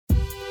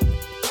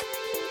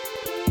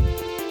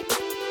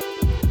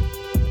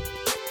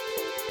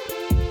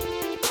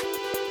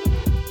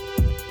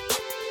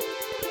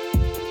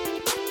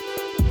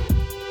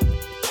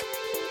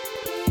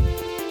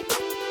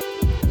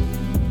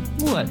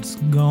What's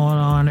going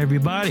on,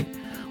 everybody?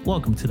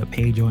 Welcome to the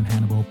Pedro and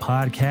Hannibal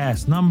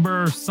podcast,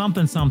 number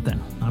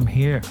something. I'm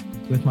here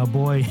with my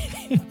boy,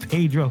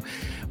 Pedro.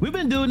 We've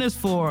been doing this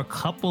for a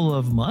couple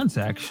of months,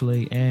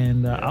 actually,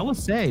 and I would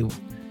say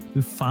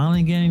we're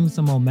finally getting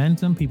some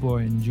momentum. People are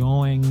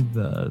enjoying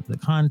the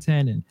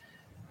content, and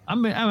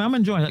I'm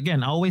enjoying it.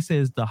 Again, I always say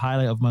it's the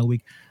highlight of my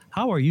week.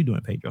 How are you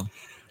doing, Pedro?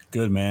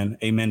 Good, man.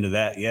 Amen to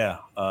that. Yeah.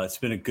 It's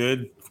been a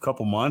good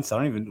couple months.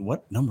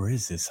 What number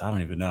is this? I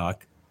don't even know.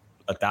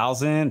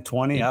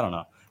 1,020? I don't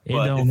know. It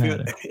don't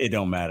matter. It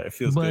don't matter. It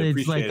feels but good. It's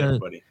Appreciate like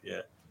everybody.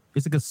 Yeah.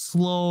 It's like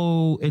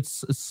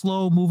it's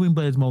slow moving,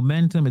 but it's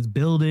momentum. It's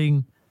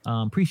building.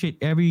 Appreciate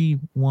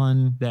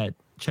everyone that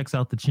checks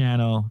out the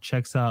channel,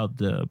 checks out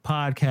the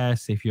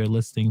podcast if you're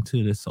listening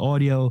to this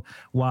audio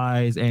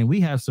wise. And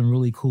we have some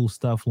really cool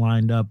stuff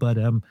lined up. But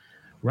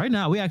right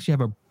now we actually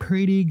have a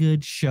pretty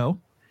good show.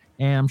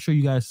 And I'm sure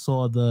you guys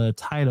saw the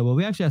title, but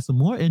we actually have some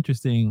more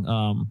interesting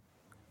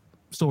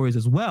stories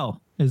as well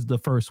as the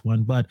first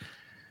one. But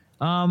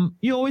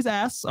you always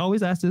ask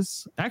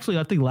this. Actually,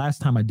 I think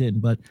last time I didn't,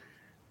 but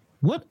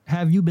what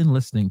have you been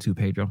listening to,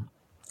 Pedro?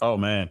 Oh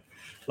man.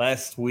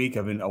 Last week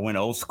I went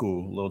old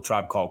school, a little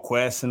Tribe Called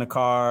Quest in the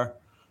car,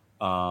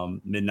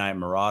 Midnight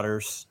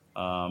Marauders,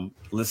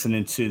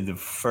 listening to the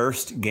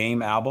first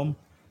Game album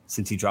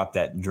since he dropped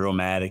that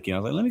Drillmatic.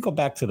 Let me go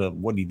back to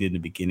what he did in the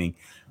beginning,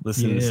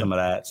 listen to some of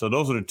that. So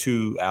those are the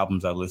two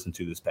albums I listened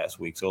to this past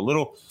week. So a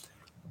little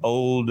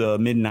old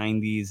mid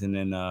 90s and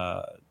then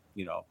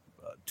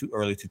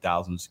early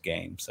 2000s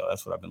Game. So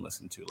that's what I've been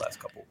listening to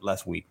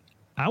last week.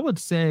 I would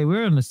say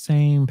we're on the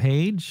same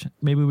page.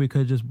 Maybe we're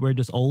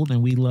just old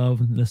and we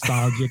love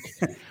nostalgic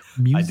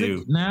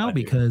music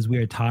because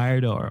we're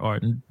tired or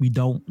we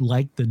don't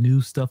like the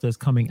new stuff that's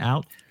coming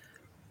out.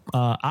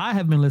 I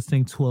have been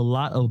listening to a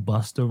lot of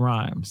Busta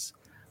Rhymes.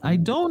 I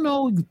don't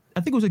know. I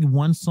think it was like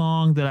one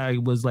song that I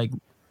was like,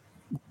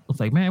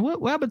 man,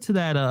 what happened to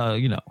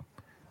that?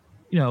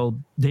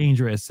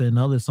 Dangerous and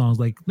other songs.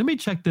 Like, let me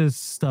check this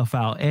stuff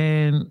out.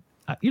 And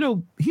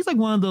he's like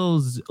one of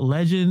those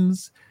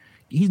legends.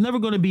 He's never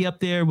going to be up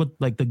there with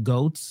like the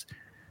GOATs,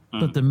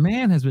 but the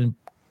man has been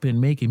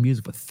making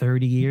music for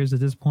 30 years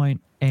at this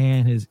point,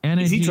 and his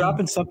energy. Is he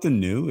dropping something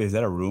new? Is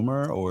that a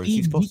rumor, or is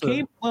he supposed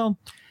to? Well,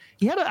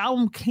 he had an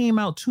album came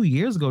out 2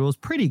 years ago. It was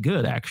pretty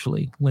good,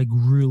 actually, like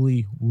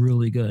really,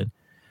 really good.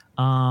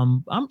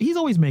 He's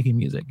always making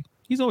music.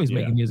 He's always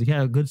making music. He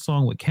had a good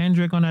song with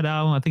Kendrick on that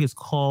album. I think it's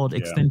called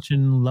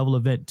Extension Level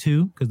Event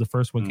 2 because the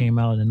first one came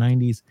out in the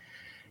 90s.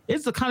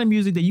 It's the kind of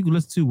music that you can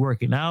listen to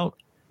working out.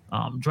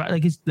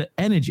 It's the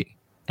energy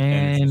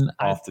and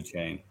off the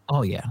chain.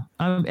 Oh yeah,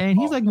 and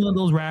he's like one of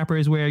those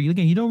rappers where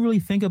you don't really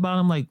think about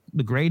him like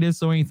the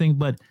greatest or anything,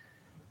 but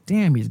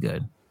damn, he's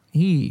good.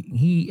 He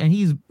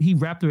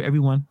rapped with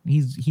everyone.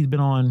 He's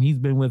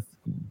been with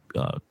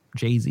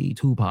Jay-Z,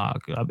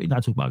 Tupac,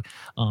 not Tupac,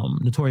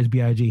 Notorious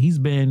B.I.G. He's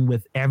been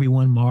with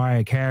everyone,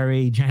 Mariah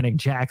Carey, Janet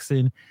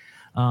Jackson.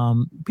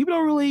 People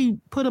don't really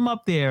put him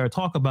up there or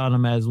talk about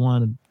him as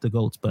one of the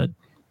GOATs, but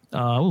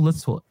I will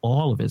listen to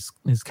all of his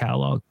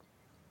catalog.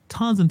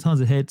 Tons and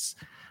tons of hits,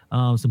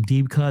 some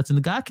deep cuts, and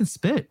the guy can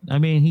spit. I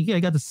mean, he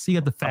got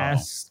the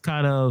fast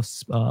kind of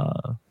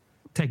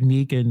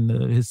technique and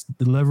his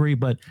delivery,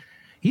 but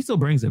he still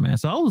brings it, man.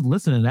 So I was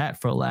listening to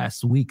that for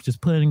last week,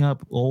 just putting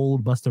up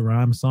old Busta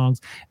Rhymes songs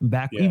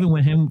even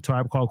when him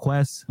Tribe Called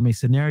Quest. I mean,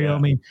 Scenario. Yeah. I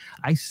mean,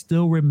 I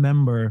still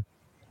remember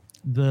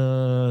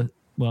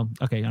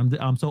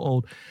I'm so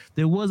old.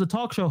 There was a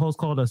talk show host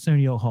called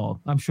Arsenio Hall.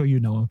 I'm sure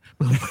you know him,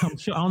 but I'm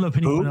sure I don't know if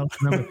anyone else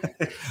remembers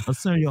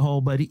Arsenio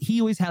Hall. But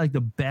he always had like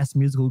the best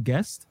musical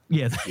guest.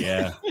 Yeah,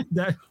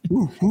 that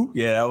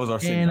was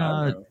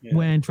Arsenio. And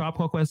when Tribe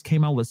Called Quest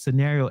came out with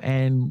Scenario,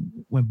 and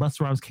when Busta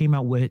Rhymes came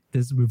out with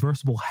this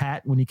reversible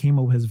hat when he came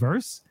up with his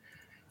verse,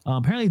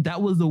 apparently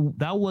that was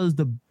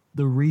the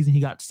reason he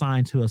got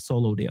signed to a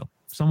solo deal.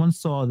 Someone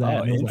saw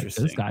that and was like,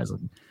 this guy's.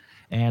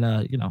 And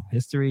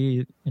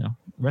history,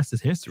 rest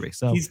is history.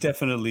 So he's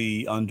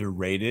definitely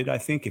underrated. I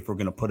think if we're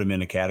going to put him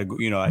in a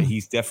category,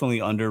 he's definitely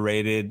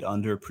underrated,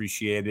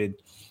 underappreciated.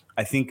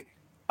 I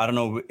don't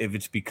know if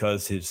it's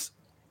because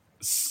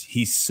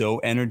he's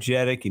so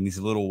energetic and he's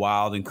a little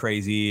wild and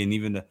crazy, and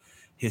even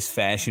his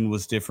fashion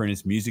was different.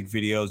 His music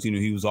videos,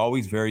 he was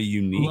always very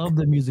unique. Love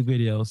the music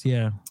videos,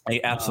 yeah.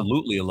 I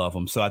absolutely love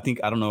them. So I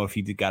don't know if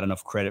he got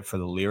enough credit for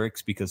the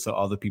lyrics because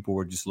other people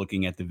were just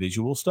looking at the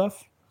visual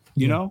stuff,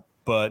 you know.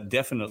 But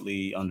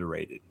definitely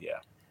underrated. Yeah.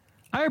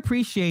 I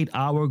appreciate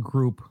our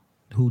group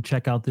who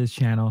check out this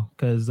channel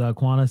because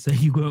Kwana said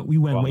we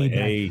went way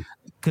back.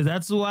 Because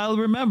that's what I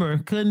remember.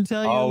 Couldn't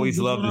tell you. Always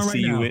love to see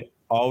you.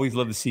 Always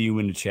love to see you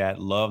in the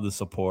chat. Love the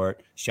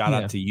support. Shout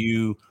out to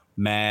you,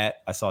 Matt.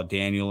 I saw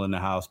Daniel in the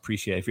house.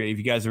 Appreciate it. If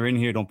you guys are in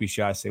here, don't be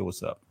shy. Say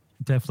what's up.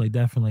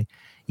 Definitely.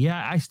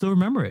 Yeah, I still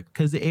remember it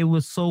because it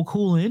was so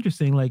cool and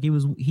interesting. Like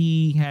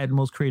he had the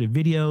most creative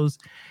videos,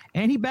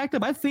 and he backed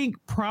up. I think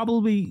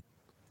probably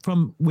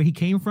from where he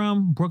came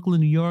from, Brooklyn,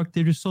 New York,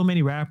 there's just so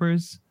many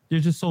rappers.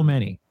 There's just so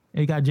many.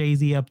 And you got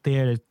Jay-Z up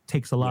there that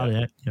takes a lot of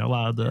that, a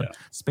lot of the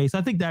space.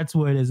 I think that's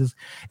what it is.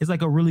 It's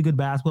like a really good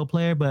basketball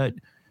player, but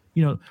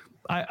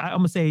I'm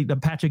gonna say the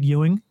Patrick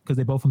Ewing because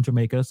they're both from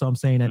Jamaica. So I'm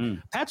saying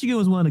that Patrick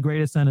Ewing is one of the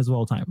greatest centers of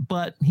all time.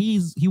 But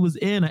he was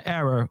in an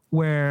era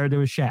where there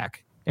was Shaq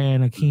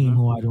and Hakeem,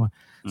 who I don't.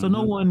 So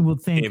no one will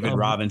think David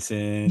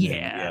Robinson.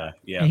 Yeah.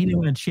 And he didn't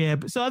win a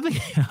chip. So I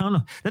think I don't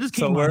know. That just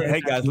came. So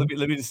hey guys, let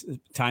me just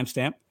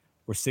timestamp.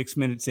 We're 6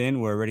 minutes in.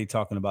 We're already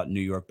talking about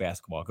New York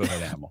basketball. Go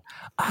ahead, Animal.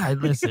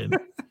 Listen.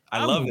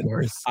 I love it.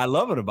 I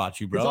love it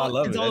about you, bro. I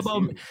love it.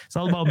 It's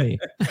all about me.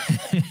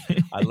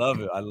 I love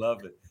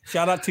it.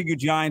 Shout out to your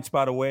Giants,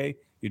 by the way.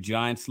 Your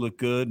Giants look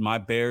good. My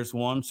Bears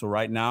won. So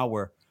right now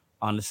we're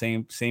on the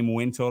same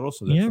win total.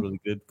 So that's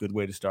really good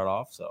way to start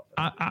off. So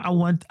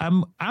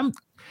I'm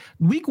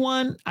week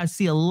one. I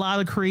see a lot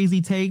of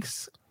crazy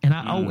takes, and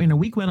in a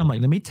week one, I'm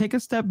like, let me take a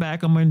step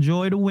back. I'm gonna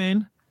enjoy the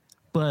win.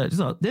 But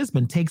there's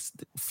been takes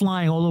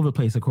flying all over the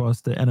place across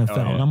the NFL,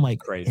 and I'm like,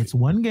 crazy. It's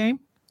one game.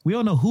 We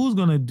don't know who's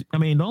gonna. I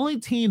mean, the only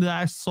team that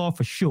I saw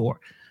for sure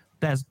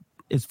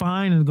is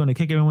fine and going to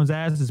kick everyone's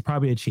ass is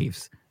probably the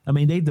Chiefs. I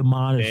mean, they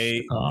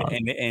demolished.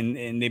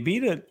 And they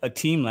beat a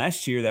team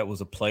last year that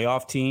was a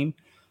playoff team.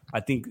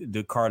 I think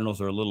the Cardinals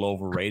are a little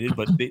overrated,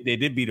 but they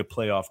did beat a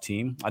playoff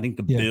team. I think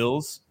the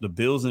Bills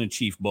and the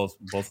Chiefs both.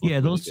 Yeah,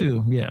 those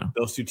two. Yeah,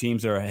 those two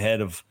teams are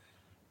ahead of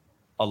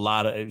a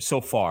lot of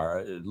so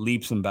far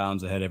leaps and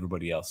bounds ahead of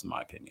everybody else, in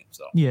my opinion.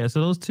 So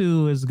so those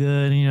two is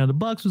good. The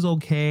Bucks was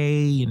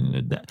okay,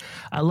 and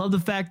I love the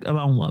fact. I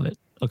don't love it.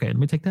 Okay, let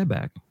me take that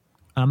back.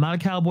 I'm not a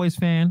Cowboys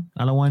fan.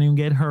 I don't want to even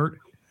get hurt.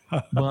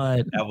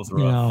 But that was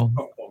rough.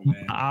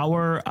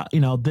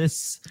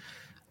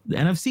 The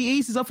NFC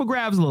East is up for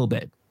grabs a little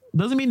bit.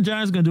 Doesn't mean the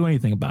Giants are going to do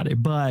anything about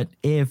it. But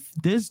if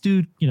this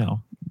dude,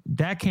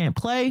 that can't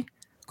play,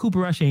 Cooper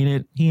Rush ain't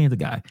it. He ain't the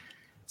guy.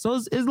 So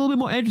it's a little bit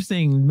more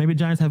interesting. Maybe the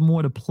Giants have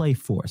more to play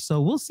for.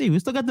 So we'll see. We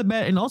still got the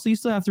bet, and also you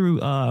still have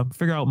to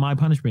figure out my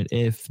punishment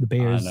if the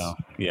Bears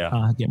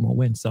get more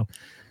wins. So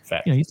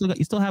you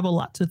still have a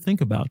lot to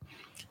think about.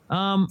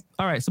 All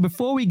right. So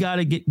before we got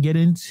to get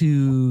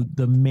into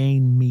the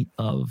main meat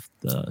of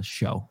the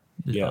show,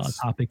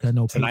 topic. I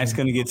know tonight's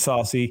going to get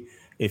saucy.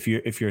 If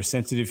you're a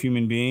sensitive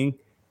human being,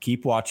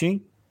 keep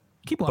watching.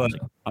 But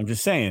I'm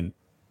just saying,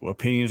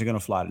 opinions are going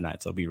to fly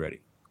tonight. So be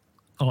ready.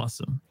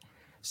 Awesome.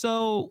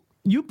 So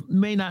you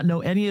may not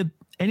know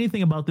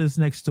anything about this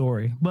next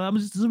story, but I'm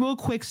just a real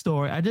quick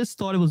story. I just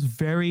thought it was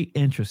very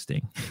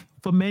interesting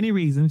for many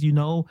reasons.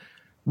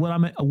 What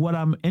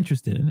I'm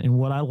interested in and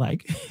what I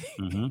like.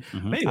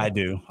 I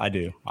do.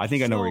 I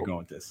think I know where you're going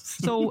with this.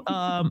 So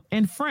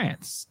in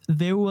France,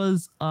 there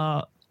was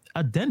a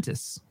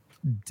dentist,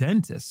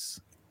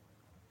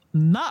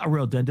 not a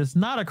real dentist,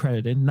 not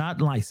accredited,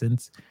 not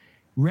licensed,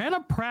 ran a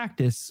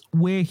practice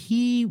where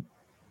he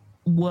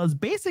was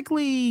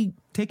basically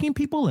taking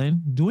people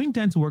in, doing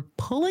dental work,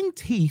 pulling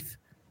teeth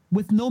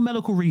with no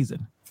medical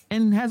reason,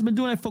 and has been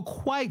doing it for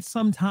quite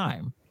some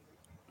time.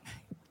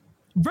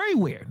 Very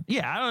weird.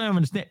 Yeah, I don't even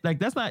understand. Like,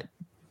 that's not.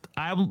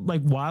 I'm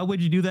like, why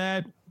would you do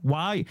that?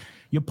 Why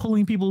you're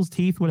pulling people's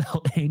teeth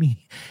without any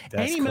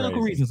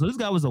medical reason? So this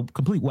guy was a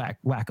complete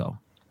wacko.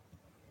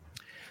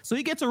 So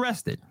he gets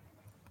arrested,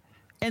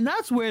 and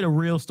that's where the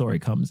real story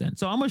comes in.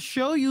 So I'm gonna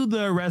show you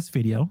the arrest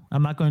video.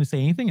 I'm not going to say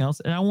anything else,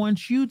 and I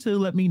want you to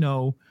let me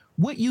know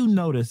what you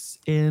notice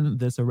in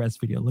this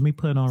arrest video. Let me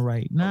put it on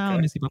right now.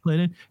 Let me see if I put it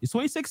in. It's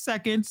 26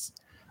 seconds.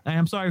 And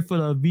I'm sorry for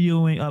the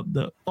videoing of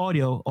the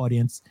audio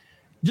audience.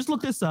 Just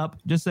look this up.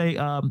 Just say,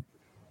 I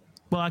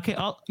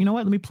can't. You know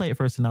what? Let me play it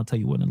first, and I'll tell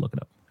you when to look it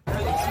up.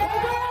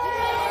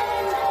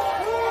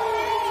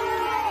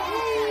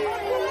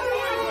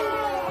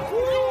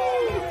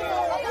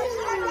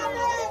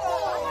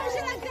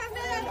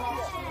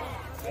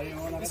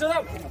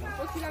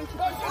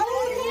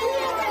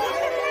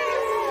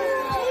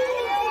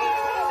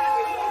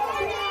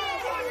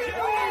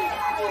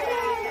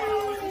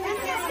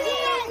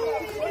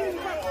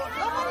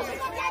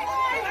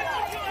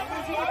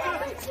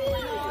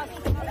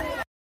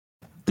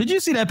 Did you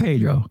see that,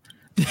 Pedro?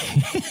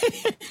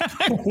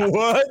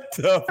 What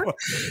the fuck?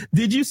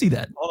 Did you see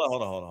that?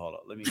 Hold on.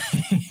 Let me.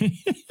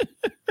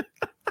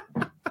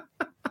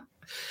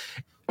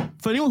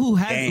 For anyone who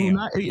has,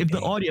 if the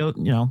audio,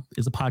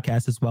 is a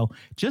podcast as well,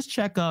 just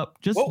check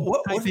up. Just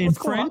type in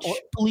French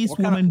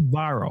policewoman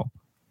viral.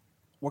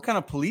 What kind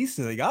of police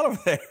do they got over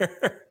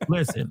there?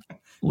 Listen.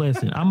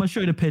 I'm gonna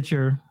show you the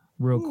picture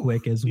real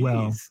quick as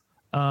well.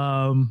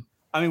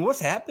 I mean, what's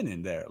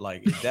happening there?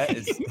 Like, that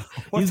is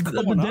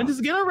the dentist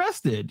is getting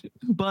arrested.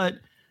 But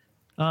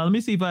let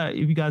me see if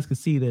you guys can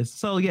see this.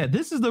 So yeah,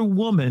 this is the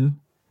woman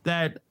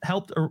that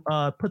helped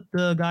put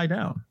the guy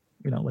down.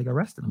 Like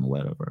arrested him or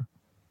whatever.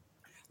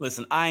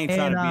 Listen, I ain't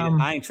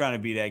trying to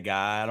be that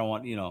guy. I don't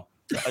want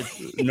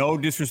no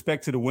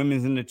disrespect to the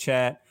women's in the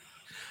chat,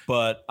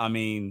 but I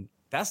mean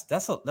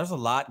there's a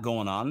lot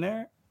going on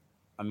there.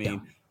 I mean. Yeah.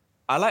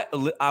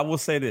 I will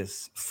say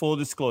this, full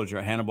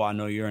disclosure, Hannibal, I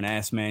know you're an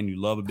ass man.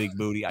 You love a big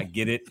booty. I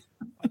get it.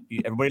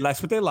 Everybody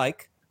likes what they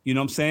like. You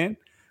know what I'm saying?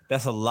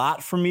 That's a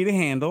lot for me to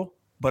handle.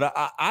 But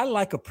I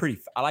like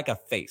I like a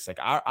face. Like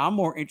I'm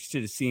more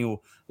interested in seeing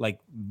like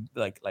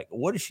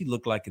what does she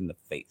look like in the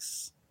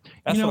face?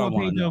 That's what I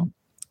want to know.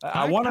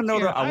 I want to know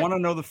I want to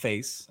know the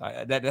face.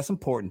 That's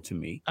important to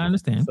me. I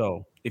understand.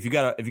 So if you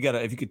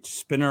could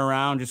spin her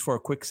around just for a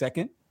quick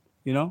second,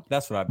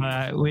 that's what I'd be.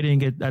 I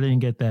didn't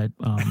get that.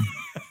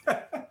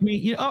 I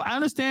mean, I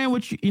understand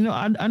what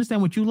I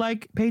understand what you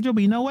like, Pedro,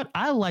 but you know what?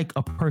 I like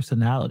a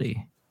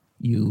personality.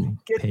 You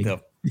pig.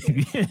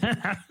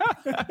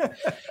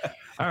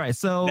 All right,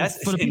 so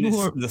that's for the people who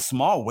are the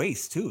small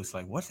waist too. It's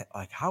like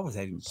how is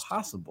that even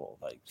possible?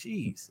 Like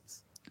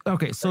Jesus.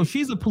 Okay, so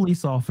she's a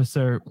police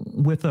officer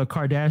with a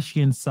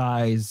Kardashian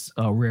size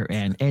rear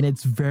end, and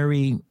it's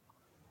very,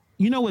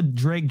 what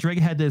Drake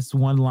had this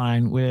one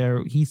line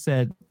where he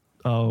said,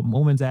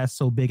 "Woman's ass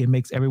so big it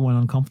makes everyone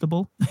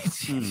uncomfortable."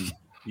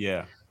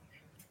 Yeah.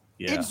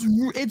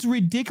 It's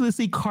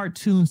ridiculously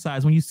cartoon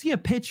size. When you see the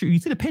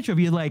picture of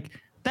you, like,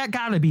 that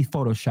gotta be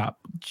Photoshop.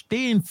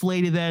 They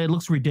inflated that. It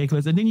looks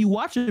ridiculous. And then you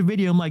watch the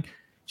video, I'm like,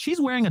 she's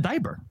wearing a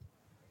diaper.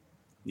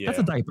 Yeah. That's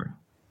a diaper.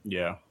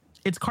 Yeah.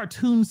 It's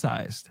cartoon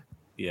sized.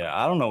 Yeah.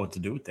 I don't know what to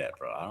do with that,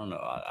 bro. I don't know.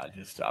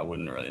 I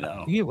wouldn't really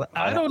know. Yeah,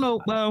 I don't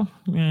know. Well,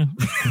 yeah.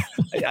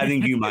 I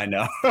think you might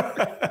know.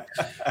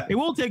 It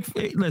won't take.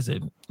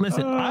 Listen. Let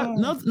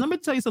me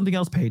tell you something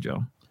else,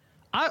 Pedro.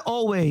 I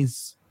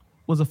always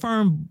was a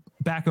firm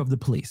backer of the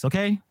police.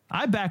 Okay.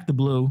 I back the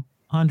blue.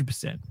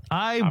 100%.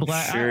 I'm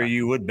sure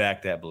you would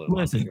back that blue.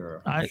 Listen,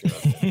 sure. I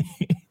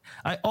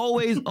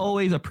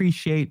always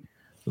appreciate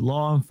the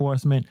law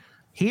enforcement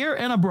here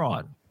and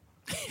abroad.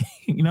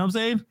 You know what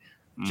I'm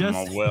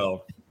saying?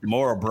 Well,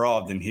 more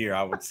abroad than here,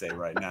 I would say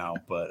right now.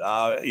 But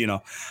let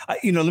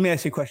me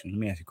ask you a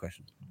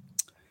question.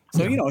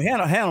 So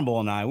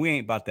Hannibal and I, we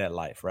ain't about that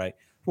life, right?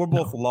 We're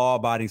both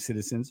law-abiding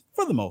citizens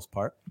for the most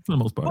part.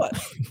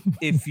 But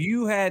if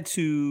you had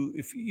to,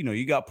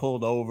 you got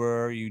pulled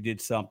over, you did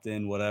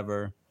something,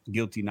 whatever,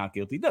 guilty, not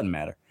guilty, doesn't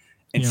matter.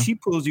 And she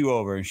pulls you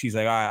over and she's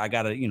like, all right, I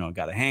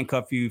gotta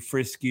handcuff you,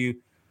 frisk you,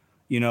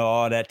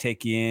 all that,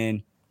 take you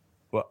in.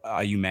 Well,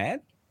 are you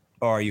mad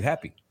or are you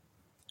happy?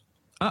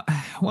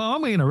 Well,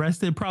 I'm getting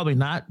arrested. Probably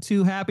not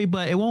too happy,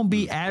 but it won't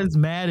be as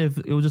mad if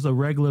it was just a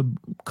regular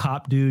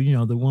cop dude,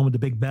 the one with the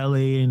big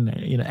belly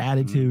and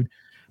attitude.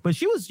 But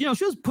she was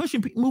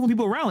pushing, moving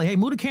people around. Like, hey,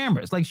 move the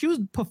cameras. Like, she was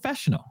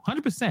professional,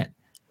 100%.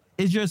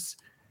 It was just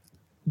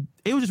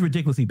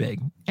ridiculously big,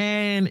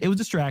 and it was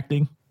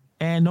distracting.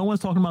 And no one's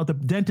talking about the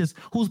dentist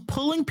who's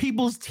pulling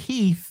people's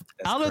teeth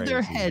out of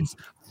their heads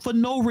for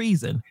no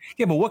reason.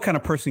 Yeah, but what kind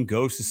of person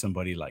goes to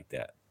somebody like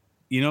that?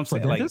 You know what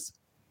I'm saying? Like,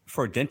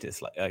 for a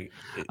dentist, you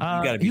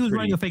gotta be. He was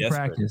running a fake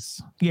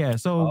practice. Yeah.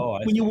 So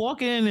when you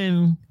walk in,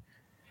 and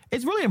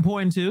it's really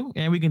important too,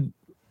 and we can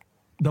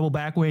double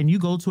back when you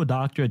go to a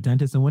doctor, a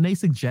dentist, and when they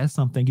suggest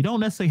something, you don't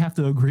necessarily have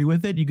to agree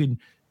with it. You can,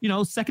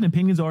 second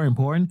opinions are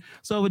important.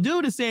 So if a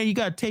dude is saying you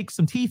got to take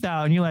some teeth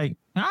out and you're like,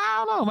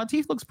 I don't know, my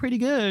teeth looks pretty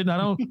good. I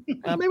don't,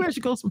 maybe I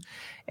should go some.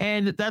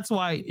 And that's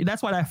why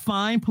that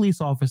fine police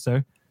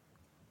officer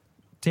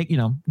take,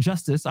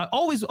 justice.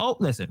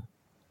 Listen,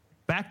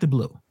 back to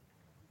blue.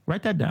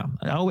 Write that down.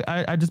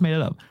 I just made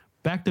it up.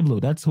 Back to blue.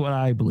 That's what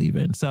I believe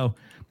in. So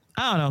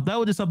I don't know. That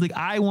was just something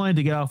I wanted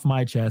to get off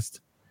my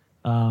chest.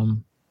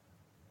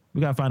 We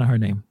gotta find out her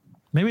name.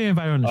 Maybe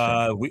invite her on the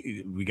show.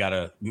 We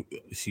gotta.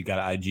 She got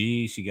an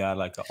IG. She got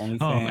like an OnlyFans.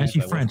 Oh, and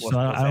she's French, so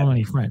I don't know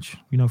any French.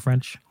 You know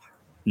French?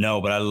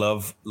 No, but I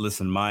love.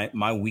 Listen,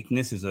 my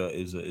weakness is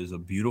a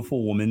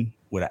beautiful woman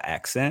with an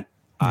accent.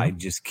 I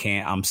just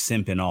can't. I'm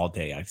simping all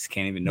day. I just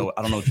can't even know.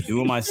 I don't know what to do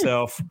with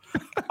myself.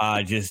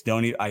 I just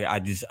don't.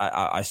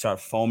 I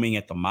start foaming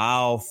at the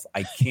mouth.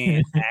 I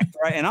can't act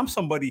right, and I'm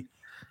somebody.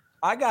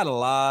 I got a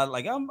lot.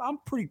 Like I'm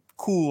pretty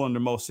cool under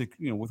most.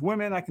 With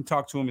women, I can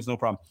talk to them. It's no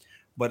problem.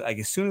 But like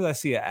as soon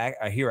as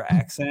I hear an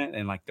accent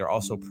and like they're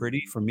also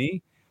pretty for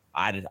me,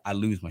 I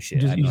lose my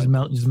shit. You just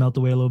melt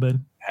away a little bit.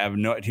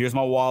 Here's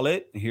my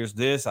wallet. Here's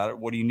this.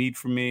 What do you need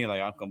from me?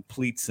 Like I'm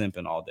complete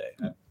simping all day.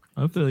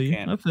 I feel you.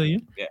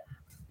 Yeah.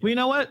 Well, you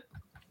know what?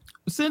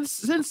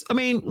 Since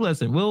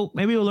listen,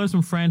 maybe we'll learn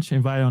some French.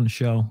 Invite her on the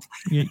show.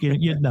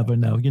 You never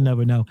know. You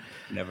never know.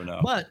 Never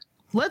know. But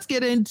let's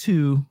get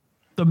into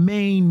the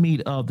main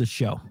meat of the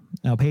show.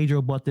 Now,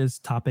 Pedro brought this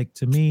topic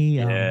to me.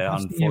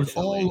 Unfortunately, it's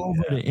all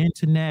over the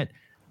internet.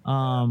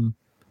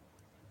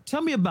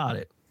 Tell me about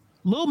it.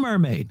 Little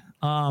Mermaid.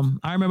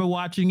 I remember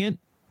watching it.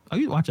 I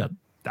used to watch it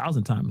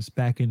 1,000 times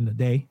back in the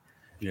day.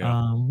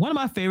 Yeah. One of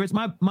my favorites.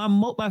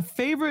 My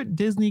favorite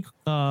Disney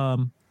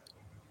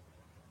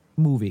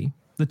movie,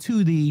 the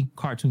 2D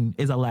cartoon,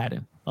 is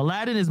Aladdin.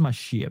 Aladdin is my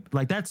ship.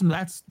 Like that's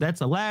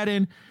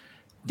Aladdin.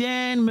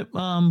 Then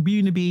Beauty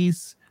and the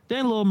Beast.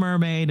 Then Little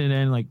Mermaid, and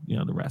then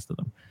the rest of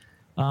them.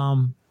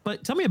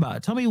 But tell me about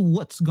it. Tell me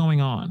what's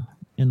going on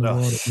in the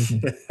world of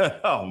Disney.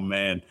 Oh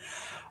man!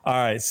 All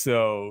right,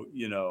 so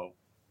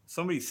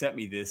somebody sent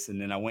me this,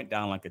 and then I went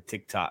down like a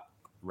TikTok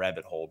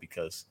rabbit hole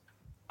because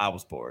I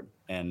was bored,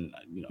 and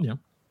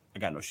I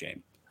got no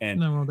shame. And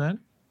nothing wrong with that.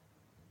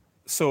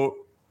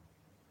 So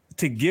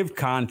to give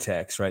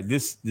context, right?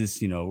 This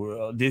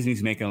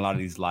Disney's making a lot of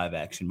these live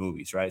action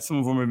movies, right? Some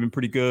of them have been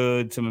pretty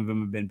good, some of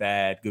them have been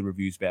bad, good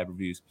reviews, bad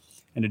reviews,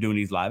 and they're doing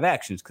these live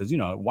actions because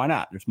why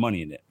not? There's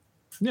money in it.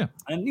 Yeah,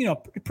 and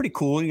pretty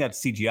cool. You got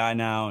CGI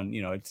now, and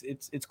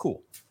it's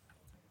cool.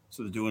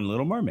 So they're doing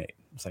Little Mermaid.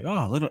 It's like,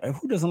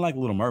 who doesn't like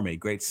Little Mermaid?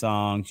 Great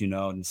songs,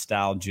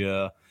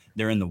 nostalgia.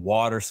 They're in the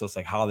water, so it's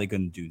like, how are they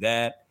going to do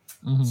that?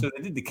 Mm-hmm. So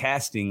they did the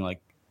casting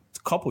like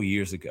a couple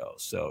years ago.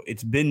 So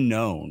it's been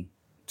known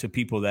to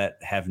people that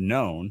have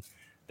known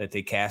that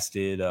they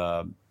casted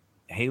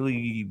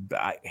Haley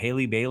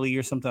Bailey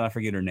or something. I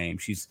forget her name.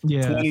 She's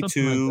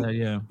 22. Like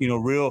that,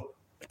 real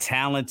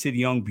talented,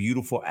 young,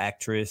 beautiful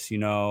actress.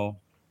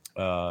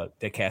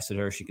 They casted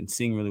her. She can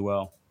sing really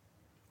well.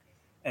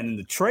 And then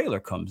the trailer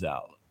comes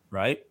out,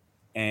 right?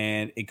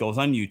 And it goes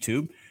on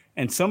YouTube.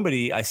 And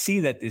I see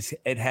that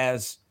it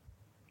has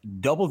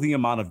double the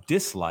amount of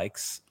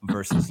dislikes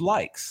versus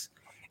likes.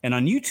 And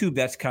on YouTube,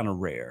 that's kind of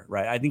rare,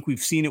 right? I think we've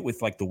seen it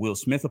with like the Will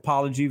Smith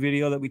apology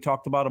video that we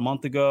talked about a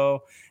month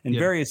ago and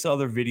various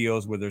other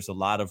videos where there's a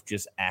lot of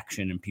just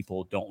action and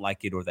people don't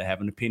like it or they have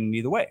an opinion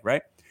either way,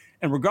 right?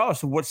 And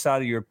regardless of what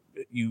side of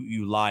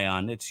you lie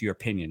on, it's your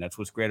opinion. That's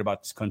what's great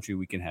about this country.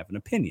 We can have an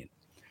opinion.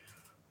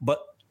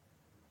 But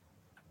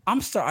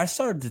I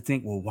started to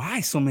think, well,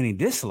 why so many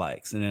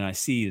dislikes? And then I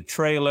see the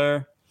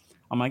trailer.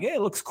 I'm like, hey,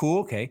 it looks cool.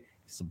 Okay.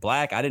 It's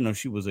black. I didn't know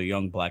she was a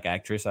young black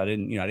actress. I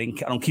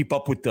don't keep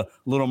up with the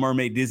Little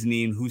Mermaid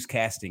Disney and who's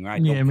casting,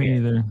 right? Yeah, me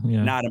neither.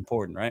 Yeah. Not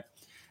important, right?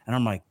 And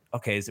I'm like,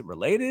 okay, is it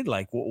related?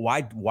 Like,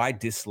 why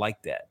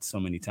dislike that so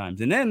many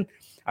times? And then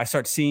I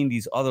start seeing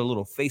these other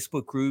little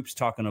Facebook groups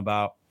talking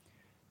about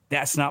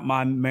that's not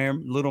my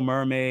Little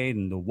Mermaid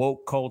and the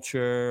woke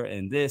culture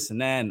and this and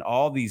that and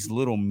all these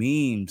little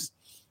memes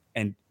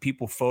and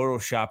people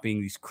photoshopping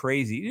these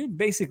crazy,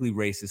 basically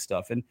racist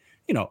stuff. And,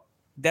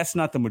 that's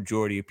not the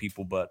majority of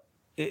people, but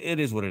it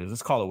is what it is.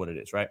 Let's call it what it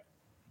is, right?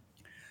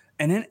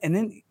 And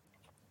then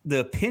the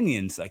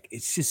opinions, like,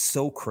 it's just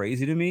so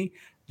crazy to me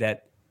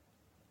that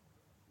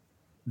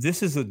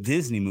this is a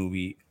Disney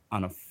movie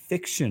on a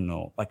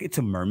fictional, like, it's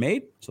a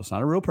mermaid, so it's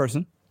not a real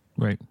person.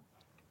 Right.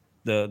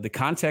 The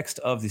context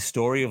of the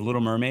story of Little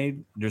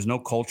Mermaid, there's no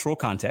cultural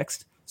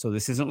context. So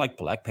this isn't like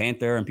Black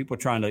Panther and people are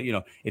trying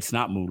to, it's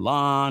not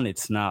Mulan,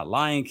 it's not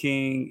Lion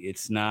King,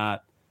 it's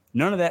not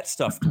none of that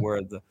stuff to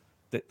where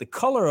the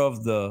color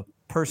of the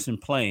person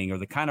playing or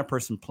the kind of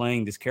person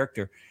playing this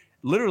character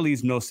literally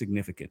is no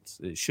significance.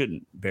 It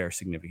shouldn't bear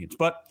significance.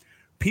 But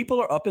people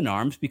are up in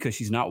arms because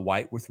she's not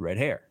white with red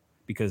hair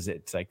because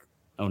it's like,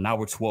 oh, now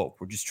we're woke.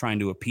 We're just trying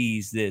to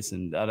appease this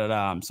and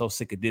da-da-da. I'm so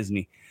sick of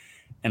Disney.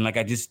 And like,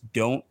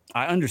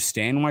 I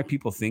understand why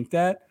people think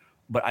that,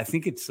 but I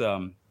think it's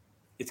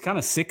kind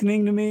of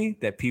sickening to me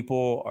that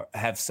people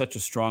have such a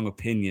strong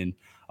opinion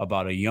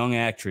about a young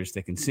actress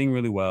that can sing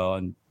really well.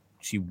 And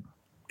she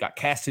got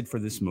casted for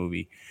this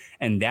movie.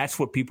 And that's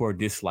what people are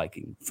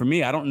disliking. For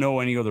me, I don't know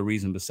any other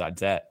reason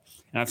besides that.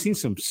 And I've seen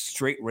some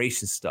straight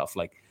racist stuff.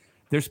 Like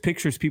there's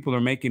pictures people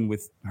are making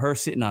with her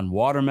sitting on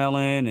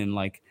watermelon and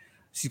like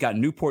she's got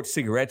Newport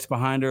cigarettes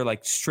behind her,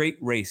 like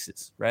straight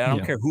racist, right? I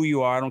don't care who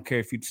you are. I don't care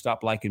if you'd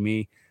stop liking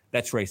me.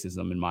 That's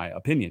racism in my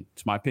opinion.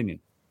 It's my opinion.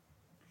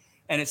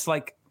 And it's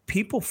like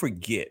people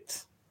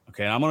forget.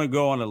 Okay, I'm going to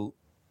go on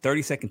a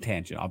 30-second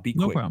tangent. I'll be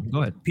quick. No problem.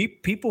 Go ahead.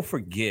 People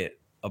forget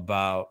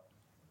about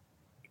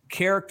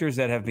characters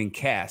that have been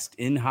cast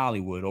in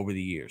Hollywood over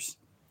the years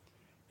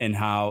and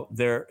how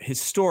there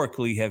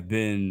historically have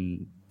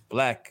been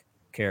Black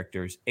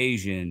characters,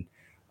 Asian,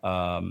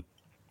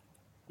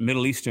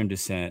 Middle Eastern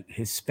descent,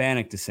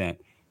 Hispanic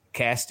descent,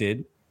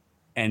 casted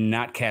and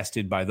not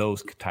casted by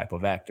those type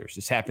of actors.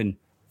 It's happened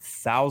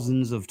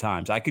thousands of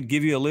times. I could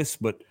give you a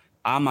list, but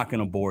I'm not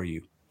going to bore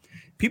you.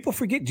 People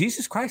forget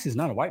Jesus Christ is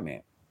not a white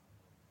man.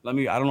 I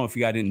don't know if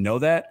you guys didn't know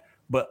that,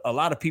 but a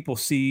lot of people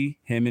see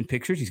him in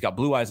pictures. He's got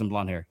blue eyes and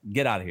blonde hair.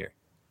 Get out of here.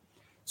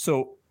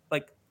 So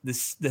like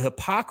the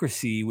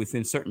hypocrisy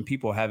within certain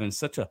people having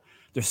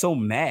they're so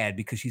mad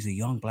because she's a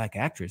young Black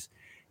actress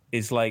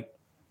is like,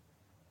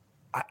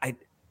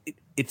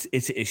 it's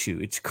an issue.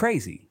 It's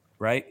crazy.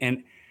 Right.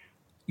 And,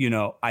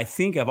 I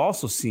think I've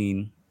also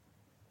seen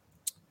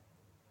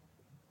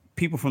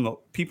people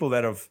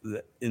that have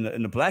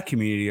in the Black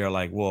community are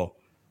like, well,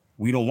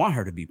 we don't want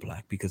her to be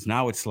Black because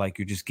now it's like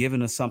you're just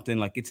giving us something.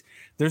 Like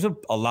there's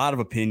a lot of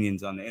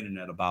opinions on the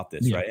internet about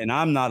this, right? And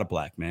I'm not a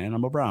Black man,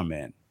 I'm a brown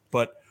man.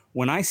 But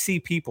when I see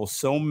people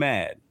so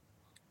mad,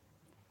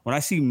 when I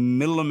see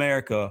Middle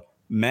America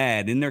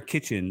mad in their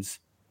kitchens,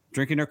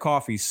 drinking their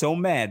coffee, so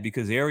mad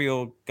because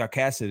Ariel got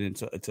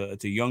casted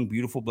it's a young,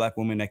 beautiful Black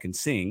woman that can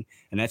sing,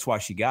 and that's why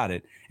she got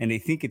it, and they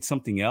think it's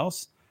something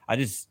else.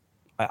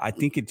 I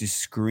think it just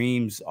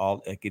screams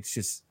all like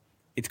it's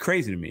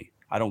crazy to me.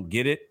 I don't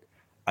get it.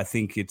 I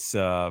think it's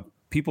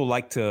people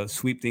like to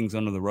sweep things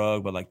under the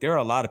rug, but like there are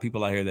a lot of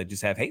people out here that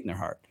just have hate in their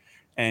heart.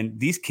 And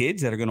these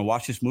kids that are going to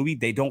watch this movie,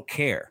 they don't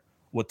care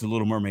what the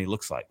Little Mermaid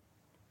looks like.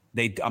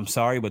 I'm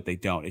sorry, but they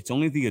don't. It's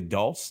only the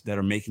adults that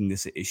are making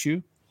this an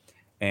issue.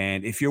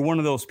 And if you're one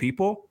of those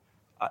people,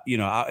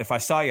 if I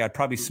saw you, I'd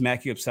probably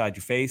smack you upside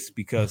your face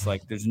because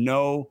like there's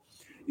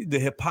the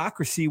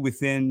hypocrisy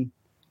within,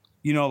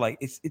 like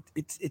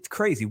it's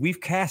crazy.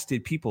 We've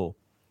casted people.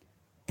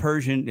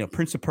 Persian,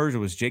 Prince of Persia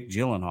was Jake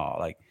Gyllenhaal.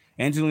 Like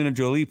Angelina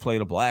Jolie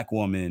played a black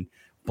woman,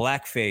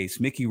 blackface.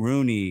 Mickey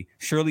Rooney,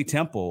 Shirley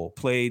Temple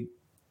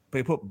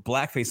they put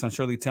blackface on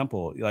Shirley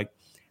Temple. Like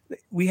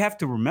we have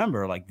to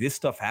remember, like this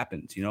stuff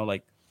happens,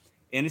 like,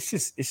 and it's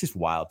just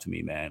wild to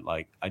me, man.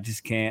 Like I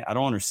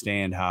don't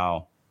understand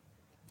how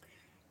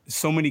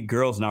so many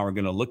girls now are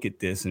going to look at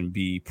this and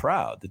be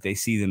proud that they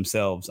see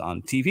themselves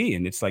on TV.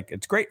 And it's like,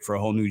 it's great for a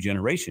whole new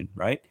generation.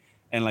 Right.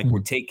 And like, we're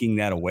taking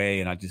that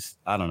away. And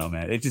I don't know,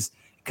 man, it just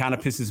kind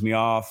of pisses me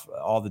off,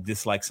 all the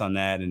dislikes on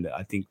that. And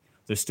I think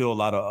there's still a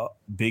lot of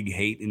big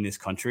hate in this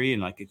country.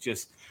 And like, it's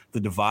just, the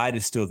divide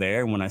is still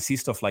there. And when I see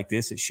stuff like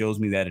this, it shows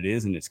me that it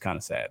is, and it's kind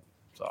of sad.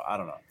 So I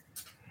don't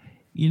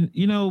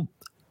know.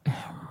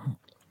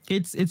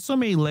 It's so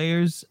many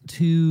layers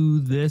to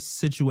this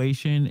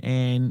situation.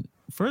 And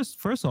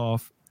first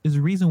off is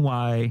the reason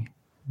why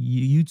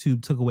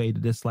YouTube took away the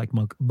dislike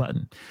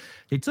button.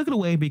 They took it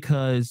away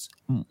because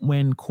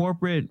when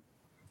corporate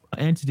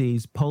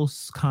entities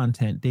post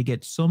content, they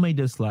get so many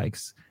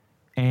dislikes.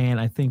 And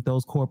I think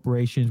those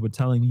corporations were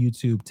telling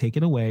YouTube, take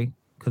it away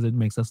because it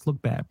makes us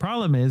look bad.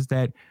 Problem is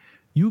that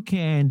you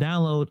can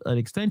download an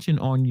extension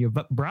on your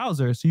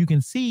browser so you can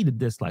see the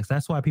dislikes.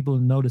 That's why people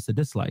notice the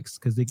dislikes,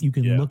 because you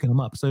can look them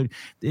up. So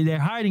they're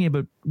hiding it,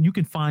 but you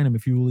can find them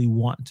if you really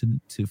want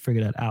to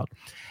figure that out.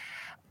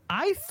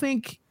 I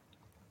think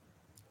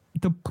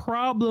the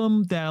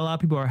problem that a lot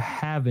of people are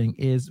having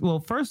is, well,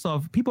 first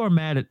off, people are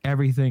mad at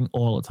everything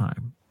all the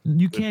time.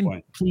 You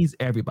can't please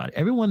everybody.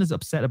 Everyone is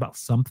upset about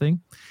something.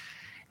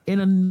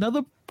 And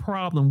another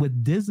problem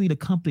with Disney, the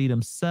company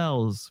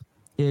themselves,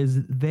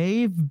 is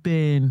they've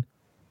been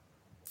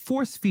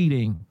force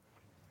feeding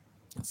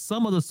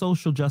some of the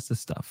social justice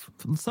stuff,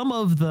 some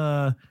of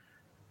the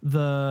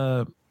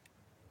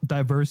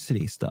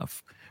diversity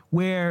stuff,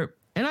 where,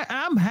 and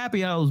I'm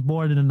happy I was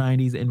born in the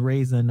 90s and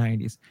raised in the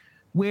 90s,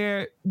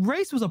 where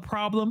race was a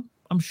problem.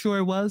 I'm sure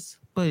it was,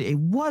 but it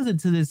wasn't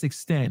to this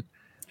extent,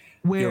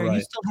 where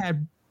you still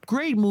had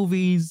great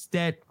movies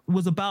that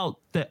was about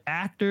the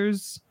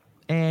actors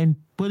and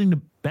putting the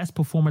best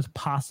performance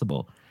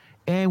possible.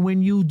 And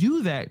when you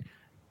do that,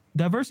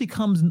 diversity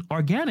comes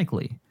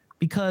organically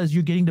because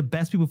you're getting the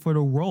best people for the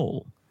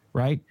role,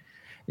 right?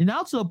 And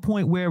now to a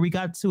point where we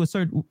got to a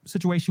certain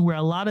situation where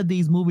a lot of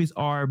these movies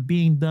are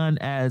being done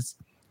as,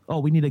 oh,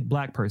 we need a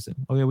black person.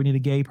 Oh, yeah, we need a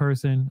gay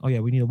person. Oh, yeah,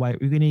 we need a white.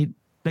 We need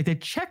like the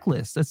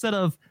checklist instead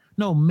of,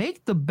 no,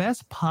 make the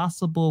best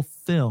possible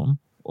film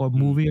or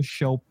movie or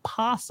show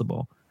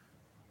possible.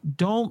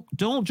 Don't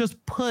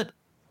just put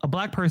a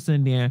black person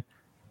in there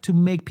to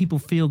make people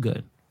feel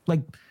good.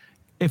 Like,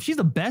 if she's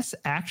the best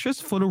actress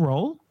for the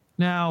role,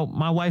 now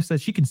my wife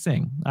says she can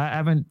sing. I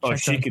haven't. Oh,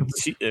 she can.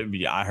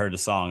 I heard the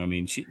song. I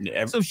mean, so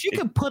if she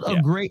could put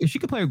if she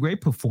could play a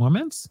great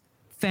performance,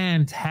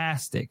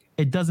 fantastic.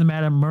 It doesn't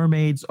matter.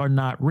 Mermaids are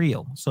not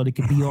real, so they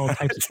could be all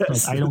types of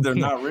stuff. I don't care.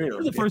 They're not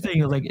real. The first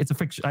thing is like, it's a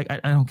fiction. I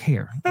don't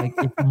care. Like,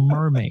 it's a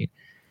mermaid.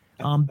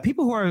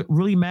 People who are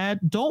really mad,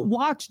 don't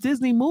watch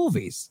Disney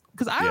movies,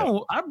 because I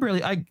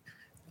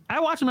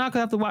watch them now because I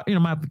have to watch.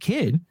 My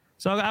kid.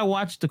 So I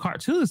watch the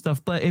cartoons and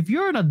stuff. But if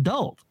you're an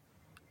adult,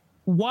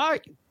 why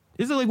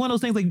is it like one of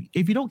those things? Like,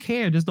 if you don't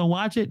care, just don't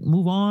watch it.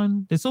 Move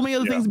on. There's so many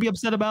other things to be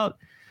upset about.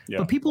 Yeah.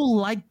 But people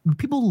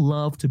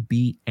love to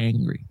be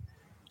angry.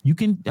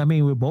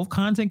 We're both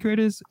content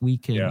creators. We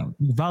can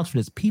vouch for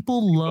this.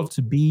 People love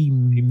to be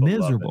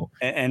miserable.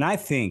 And I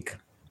think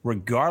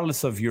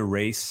regardless of your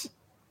race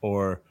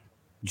or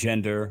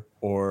gender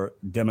or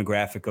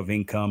demographic of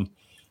income,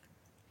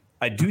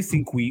 I do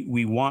think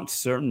we want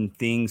certain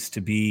things to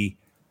be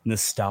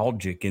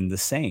nostalgic and the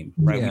same,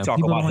 right? We talk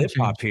about hip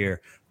hop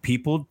here.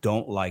 People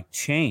don't like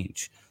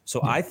change. So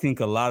I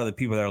think a lot of the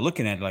people that are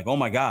looking at it like, oh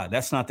my God,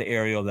 that's not the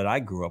Ariel that I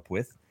grew up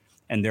with.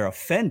 And they're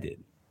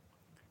offended.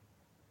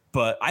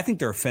 But I think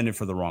they're offended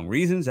for the wrong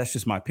reasons. That's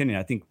just my opinion.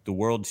 I think the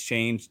world's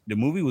changed. The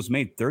movie was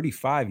made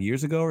 35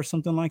 years ago or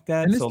something like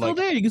that. And it's still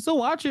there. You can still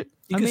watch it.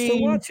 You can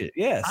still watch it.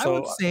 Yeah. I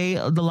would say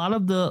a lot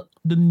of the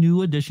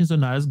new editions are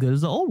not as good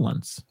as the old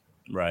ones.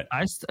 Right.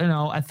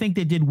 I think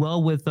they did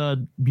well with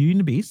Beauty and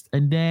the Beast,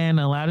 and then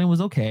Aladdin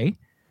was okay.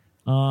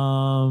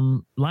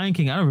 Lion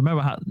King, I don't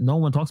remember how no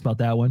one talks about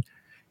that one.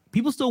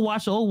 People still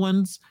watch the old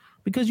ones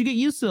because you get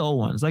used to the old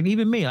ones. Like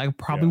even me, I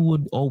probably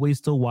would always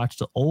still watch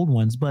the old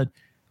ones, but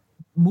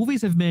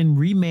movies have been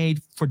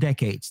remade for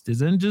decades. This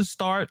didn't just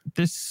start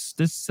this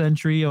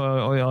century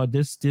or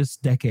this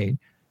decade.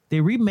 They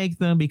remake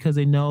them because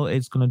they know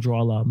it's going to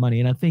draw a lot of money.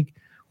 And I think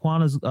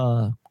Juana's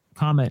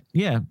comment,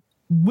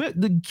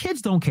 the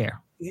kids don't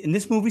care. And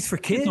this movie's for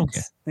kids.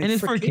 And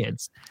it's for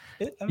kids.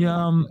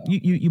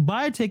 You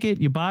buy a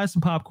ticket, you buy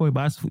some popcorn, you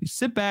buy some food, you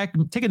sit back,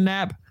 take a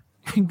nap,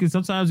 because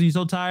sometimes you're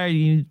so tired.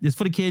 It's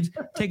for the kids.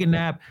 Take a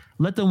nap.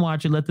 Let them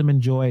watch it. Let them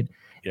enjoy it.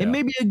 Yeah. It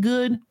may be a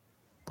good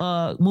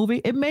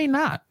movie. It may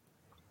not.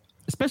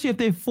 especially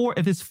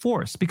if it's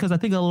forced, because I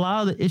think a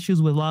lot of the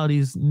issues with a lot of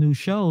these new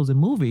shows and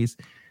movies,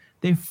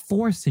 they're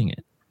forcing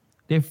it.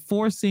 They're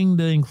forcing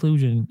the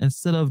inclusion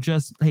instead of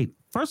just, hey,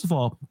 first of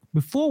all,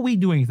 before we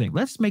do anything,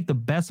 let's make the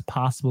best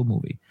possible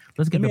movie.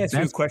 Let's get Let me the ask you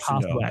a best question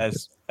possible though,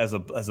 actors.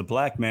 as a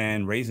black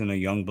man raising a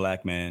young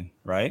black man,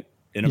 right,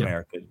 in Yeah.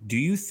 America, do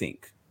you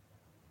think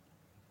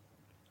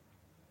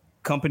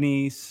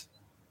companies,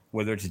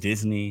 whether it's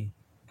Disney,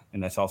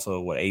 and that's also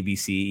what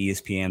ABC,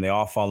 ESPN, they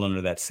all fall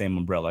under that same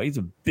umbrella. He's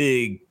a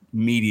big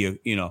media,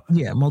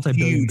 Yeah,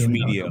 multi-billion, huge billion-dollar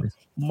media, companies.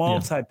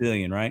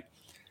 multi-billion, right?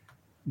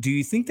 Do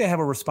you think they have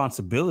a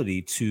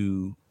responsibility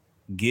to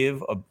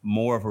give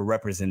more of a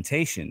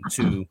representation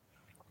to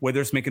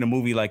whether it's making a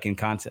movie like in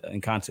concert,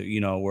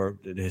 where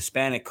the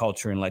Hispanic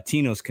culture and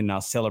Latinos can now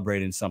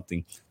celebrate in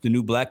something? The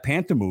new Black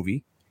Panther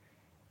movie,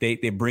 they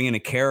bring in a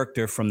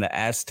character from the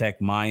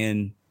Aztec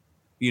Mayan.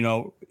 We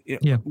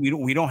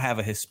don't have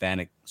a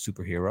Hispanic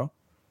superhero,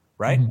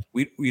 right?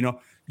 Mm-hmm.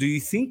 Do you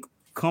think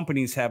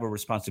companies have a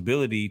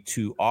responsibility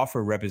to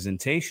offer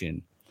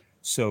representation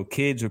so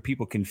kids or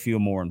people can feel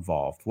more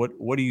involved?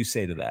 What do you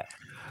say to that?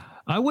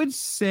 I would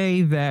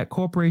say that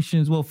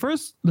corporations, well,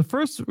 the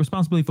first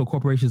responsibility for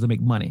corporations is to make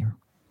money.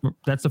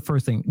 That's the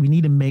first thing. We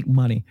need to make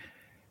money.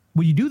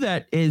 When you do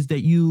that is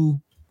that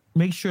you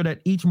make sure that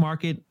each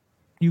market,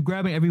 you're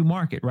grabbing every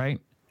market, right?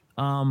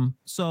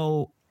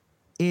 So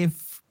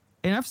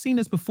and I've seen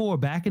this before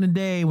back in the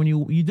day when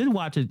you did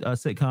watch a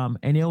sitcom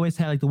and they always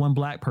had like the one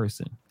black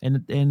person and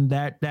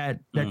that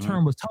mm-hmm.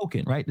 term was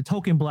token, right? The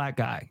token black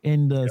guy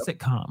in the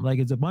sitcom. Like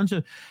it's a bunch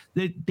of,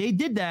 they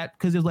did that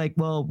because it's like,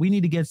 well, we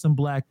need to get some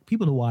black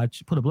people to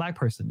watch, put a black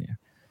person there.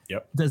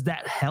 Yep. Does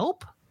that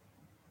help?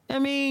 I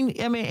mean,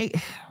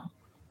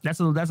 that's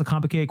a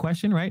complicated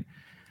question, right?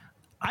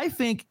 I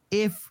think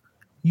if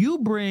you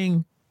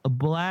bring a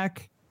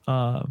black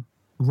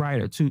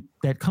writer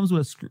that comes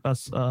with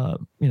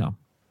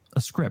a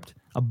script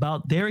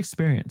about their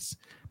experience,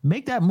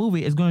 make that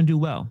movie is going to do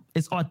well.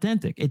 It's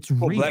authentic. It's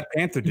real. Black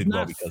Panther did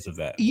well because of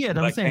that. Yeah,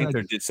 Black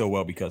Panther did so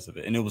well because of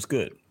it, and it was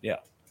good. Yeah.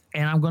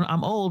 And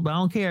I'm old, but I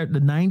don't care. The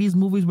 '90s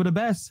movies were the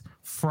best.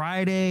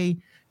 Friday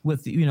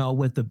with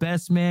The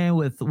Best Man,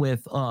 with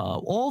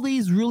all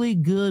these really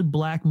good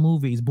black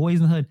movies, Boys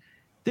in the Hood.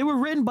 They were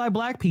written by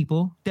black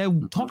people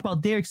that talked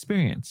about their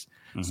experience.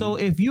 Mm-hmm. So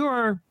if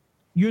you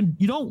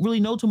don't really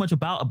know too much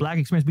about a black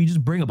experience, but you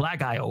just bring a black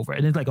guy over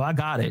and it's like, oh, I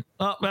got it.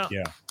 Oh, well,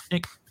 yeah.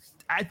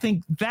 I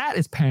think that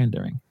is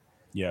pandering.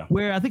 Yeah.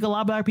 Where I think a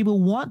lot of black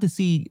people want to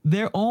see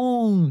their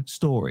own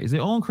stories,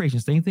 their own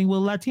creations. Same thing with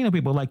Latino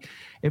people. Like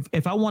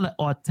if I want an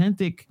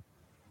authentic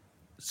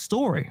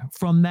story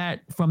from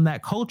that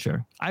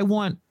culture, I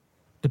want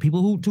the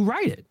people who to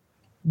write it,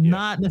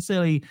 not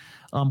necessarily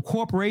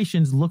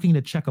corporations looking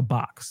to check a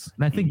box.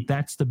 And I think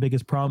that's the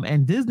biggest problem.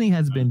 And Disney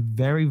has been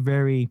very,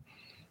 very,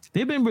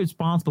 they've been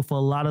responsible for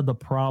a lot of the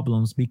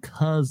problems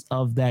because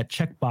of that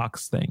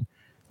checkbox thing.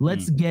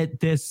 Let's get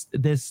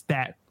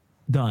that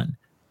done.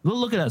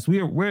 Look at us.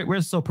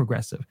 We're so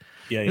progressive.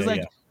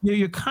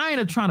 You're kind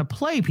of trying to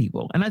play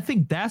people. And I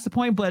think that's the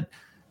point. But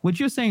what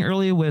you're saying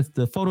earlier with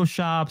the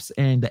Photoshops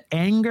and the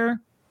anger,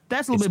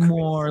 that's a little bit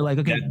more like,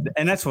 okay.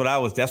 And that's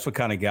what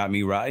kind of got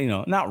me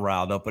not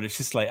riled up, but it's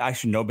just like, I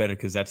should know better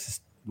because that's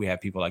just, we have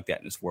people like that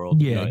in this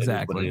world. Yeah,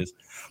 exactly. It is.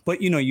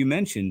 But, you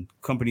mentioned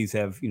companies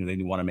have, they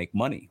want to make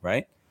money,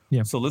 right?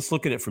 Yeah. So let's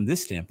look at it from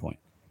this standpoint.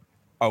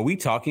 Are we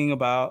talking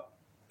about,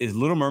 is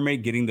Little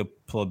Mermaid getting the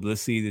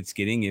publicity that's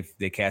getting if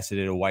they casted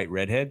it a white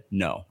redhead?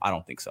 No, I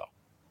don't think so.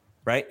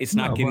 Right? It's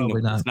not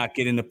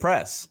getting the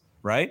press,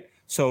 right?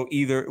 So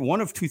either one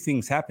of two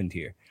things happened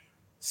here.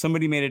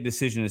 Somebody made a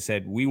decision and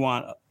said, we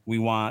want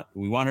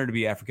her to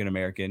be African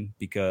American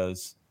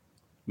because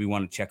we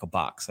want to check a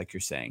box, like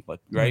you're saying.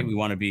 But right, we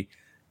want to be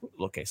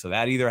okay. So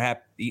that either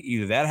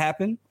that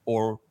happened,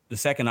 or the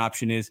second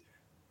option is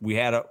we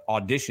had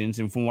auditions,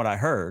 and from what I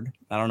heard,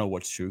 I don't know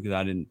what's true because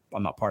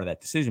I'm not part of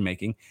that decision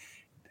making.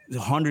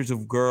 Hundreds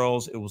of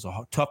girls. It was a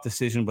tough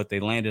decision, but they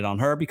landed on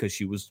her because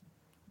she was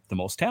the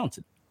most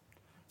talented.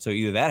 So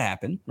either that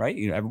happened, right?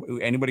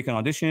 Anybody can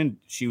audition.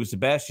 She was the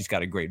best. She's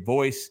got a great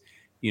voice.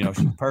 She's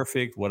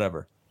perfect,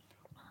 whatever.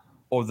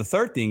 Or the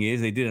third thing is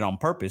they did it on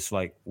purpose.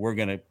 Like, we're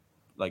going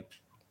to,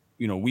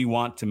 we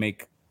want to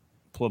make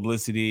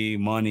publicity,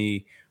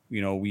 money.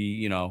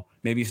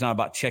 Maybe it's not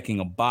about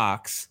checking a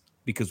box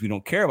because we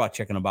don't care about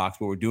checking a box,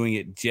 but we're doing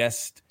it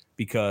just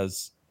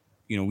because,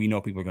 we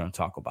know people are going to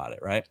talk about it,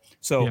 right?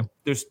 So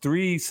there's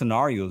three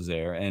scenarios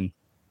there, and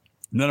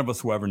none of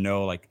us will ever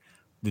know, like,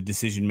 the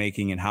decision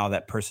making and how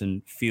that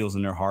person feels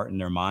in their heart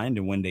and their mind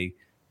and when they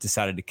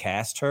decided to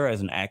cast her as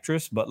an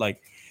actress. But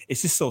like,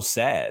 it's just so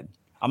sad.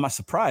 I'm not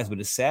surprised, but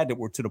it's sad that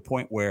we're to the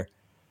point where,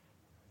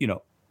 you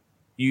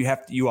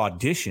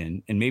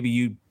audition and maybe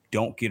you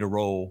don't get a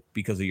role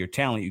because of your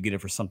talent. You get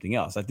it for something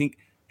else. I think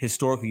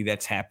historically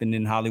that's happened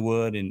in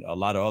Hollywood and a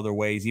lot of other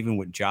ways. Even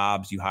with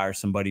jobs, you hire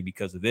somebody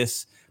because of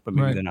this, but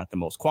maybe they're not the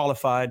most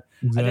qualified.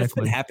 Exactly. That's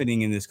been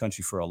happening in this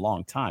country for a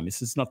long time.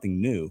 This is nothing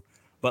new,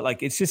 but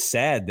like, it's just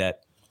sad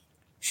that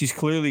she's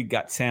clearly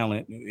got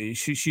talent.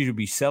 She should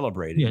be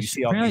celebrated. Yeah, you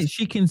see all these,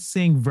 she can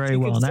sing very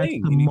well, and that's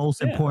the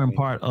most important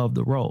part of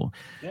the role.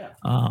 Yeah.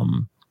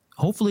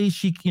 Hopefully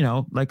she,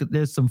 like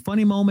there's some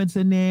funny moments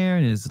in there,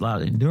 and there's a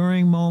lot of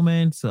enduring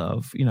moments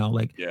of,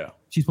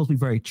 she's supposed to be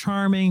very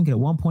charming. At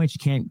one point she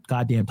can't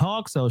goddamn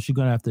talk, so she's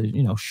gonna have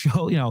to,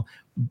 show,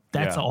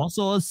 that's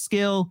also a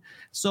skill.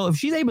 So if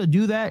she's able to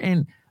do that,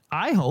 and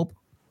I hope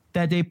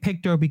that they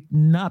picked her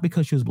not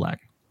because she was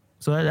black.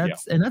 So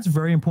that's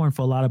very important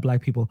for a lot of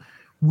black people.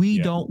 We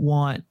don't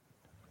want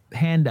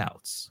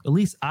handouts. At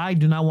least I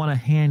do not want a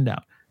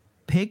handout.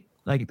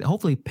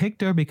 Hopefully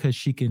picked her because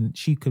she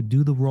could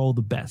do the role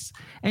the best,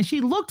 and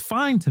she looked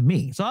fine to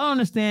me. So I don't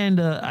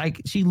understand.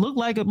 She looked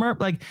like a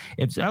like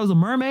if I was a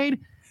mermaid,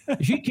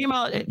 she came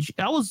out. I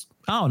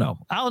don't know,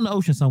 out in the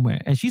ocean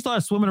somewhere, and she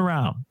started swimming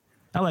around.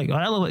 I'm like,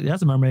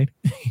 that's a mermaid.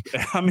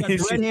 I mean,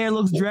 red hair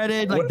looks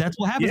dreaded. Like that's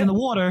what happens in the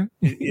water.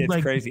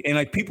 It's crazy. And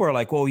like people are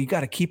like, well, you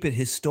got to keep it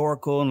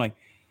historical, and like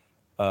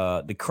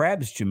the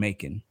crab is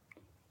Jamaican.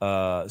 You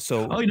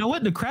know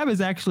what? The crab is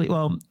actually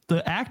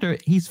the actor.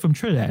 He's from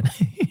Trinidad.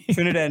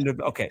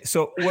 Okay,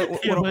 so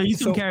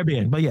he's from the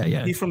Caribbean. But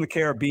yeah, he's from the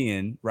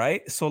Caribbean,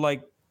 right? So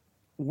like,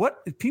 what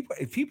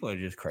people are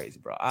just crazy,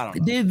 bro. I don't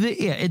know.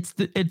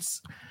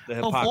 It's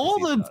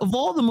of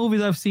all the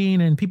movies I've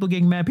seen, and people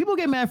getting mad. People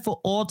get mad for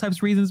all types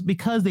of reasons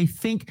because they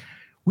think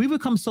we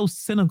become so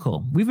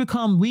cynical. We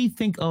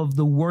think of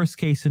the worst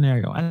case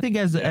scenario. I think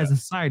as a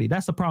society,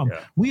 that's the problem.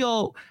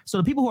 Yeah. So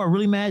the people who are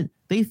really mad,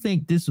 they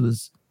think this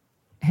was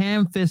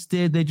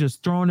ham-fisted. They're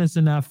just throwing this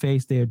in our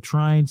face. They're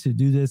trying to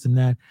do this and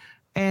that.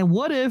 And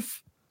what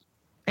if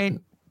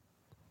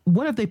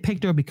they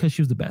picked her because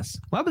she was the best?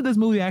 What if this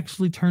movie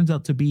actually turns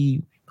out to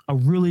be a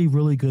really,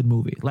 really good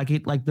movie?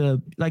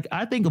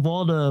 I think of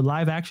all the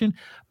live action,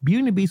 Beauty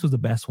and the Beast was the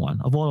best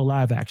one of all the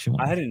live action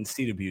ones. I didn't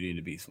see the Beauty and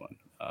the Beast one.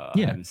 I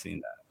haven't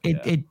seen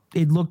that.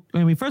 It looked.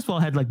 I mean, first of all,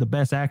 it had like the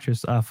best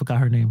actress. I forgot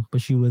her name,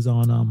 but she was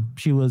on.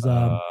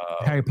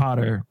 Harry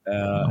Potter.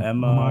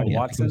 Emma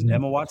Watson.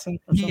 Emma Watson.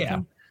 Or something?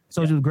 Yeah.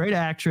 So she was a great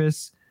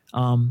actress.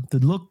 The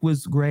look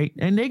was great,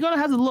 and they're gonna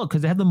have the look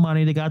because they have the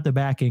money, they got the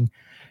backing.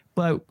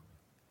 But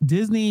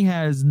Disney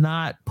has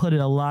not put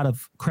a lot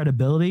of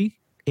credibility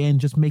in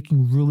just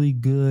making really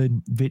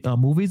good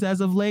movies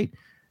as of late.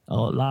 A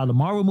lot of the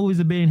Marvel movies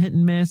have been hit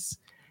and miss,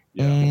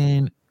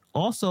 and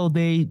also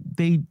they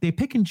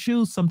pick and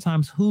choose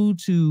sometimes who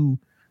to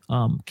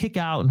kick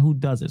out and who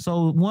doesn't.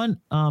 So one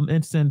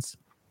instance,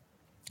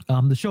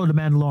 the show The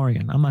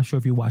Mandalorian. I'm not sure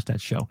if you watched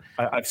that show.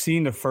 I've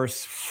seen the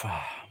first 4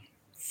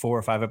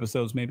 or 5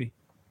 episodes, maybe.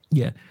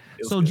 Yeah.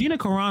 So good. Gina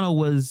Carano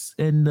was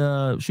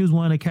she was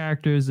one of the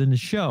characters in the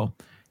show.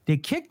 They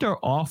kicked her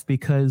off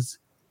because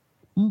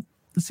it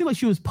seemed like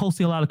she was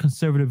posting a lot of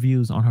conservative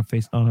views on her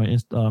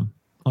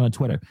on her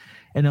Twitter.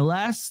 And the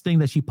last thing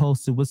that she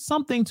posted was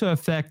something to the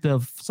effect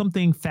of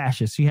something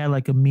fascist. She had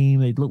like a meme.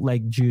 They looked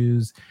like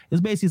Jews. It was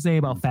basically saying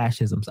about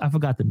fascism. I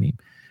forgot the meme.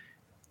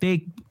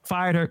 They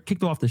fired her,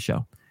 kicked her off the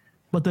show.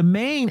 But the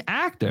main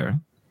actor,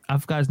 I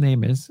forgot his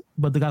name is,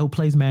 but the guy who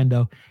plays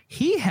Mando,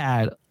 he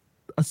had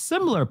a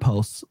similar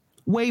post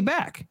way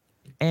back.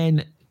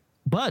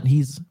 But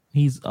he's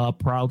a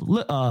proud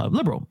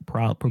liberal,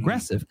 proud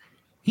progressive.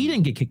 He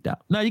didn't get kicked out.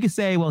 Now you can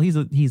say, well,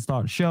 he's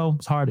started a show.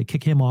 It's hard to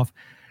kick him off.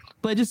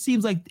 But it just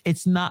seems like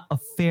it's not a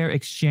fair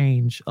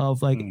exchange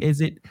of like,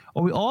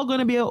 are we all going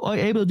to be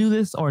able to do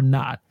this or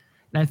not?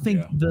 And I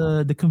think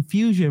the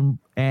confusion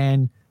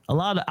and a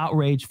lot of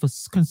outrage for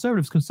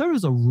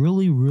conservatives are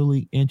really,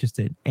 really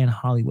interested in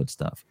Hollywood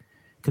stuff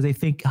because they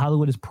think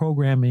Hollywood is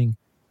programming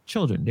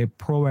children. They're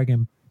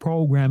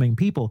programming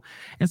people.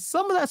 And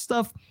some of that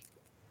stuff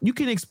you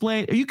can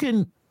explain, or you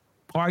can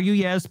argue,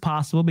 it's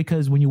possible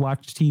because when you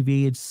watch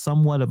TV, it's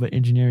somewhat of an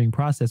engineering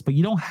process, but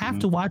you don't have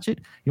to watch it.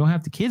 You don't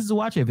have the kids to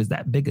watch it if it's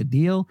that big a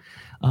deal.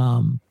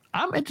 I'm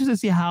interested to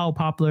see how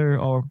popular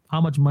or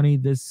how much money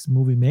this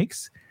movie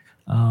makes.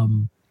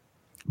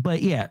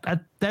 But yeah,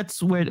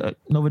 that's where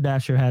Nova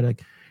Dasher had a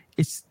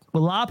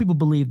lot of people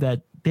believe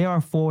that they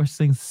are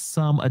forcing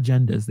some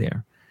agendas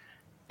there.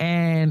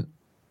 And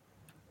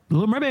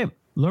Little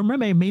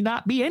Mermaid may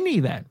not be any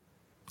of that.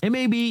 It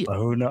may be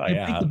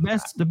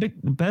the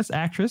best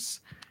actress,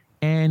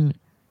 and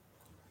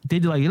they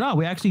do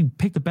we actually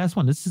picked the best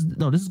one. This is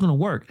going to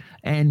work,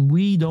 and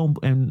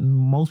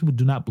most people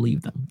do not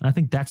believe them. And I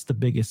think that's the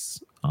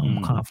biggest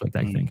conflict.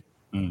 I think.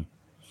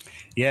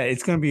 Yeah,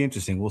 it's going to be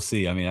interesting. We'll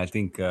see. I mean, I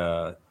think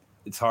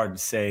it's hard to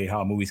say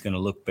how a movie's going to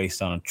look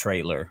based on a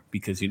trailer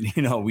because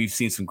we've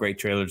seen some great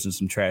trailers and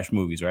some trash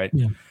movies, right?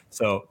 Yeah.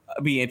 So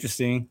it'll be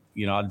interesting.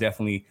 I'll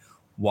definitely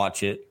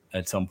watch it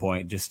at some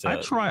point.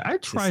 I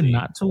try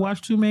not to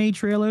watch too many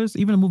trailers.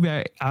 Even a movie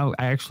I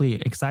actually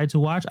excited to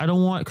watch, I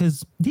don't want,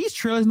 because these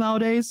trailers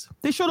nowadays,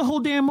 they show the whole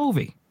damn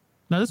movie.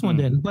 Now this one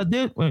didn't, but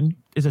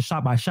it's a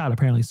shot by shot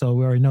apparently, so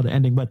we already know the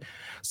ending. But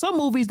some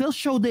movies, they'll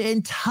show the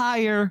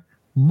entire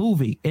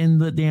movie in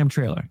the damn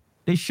trailer.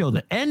 They show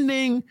the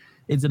ending,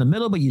 it's in the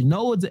middle, but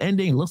it's the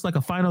ending. It looks like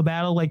a final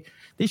battle. Like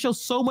they show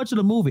so much of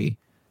the movie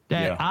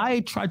that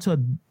I try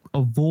to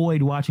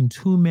avoid watching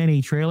too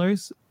many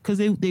trailers because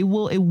it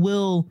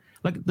will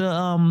like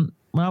the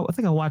well, I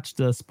think I watched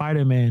the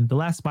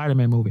last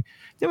Spider-Man movie.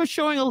 They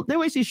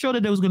basically showed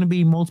that there was going to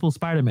be multiple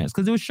Spider-Mans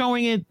because they were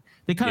showing it.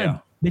 They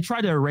they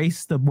tried to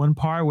erase the one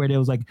part where there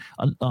was like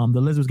the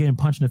lizard was getting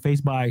punched in the face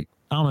by, I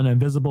don't know, an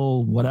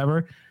invisible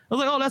whatever. I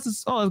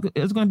was like,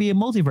 it's going to be a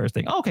multiverse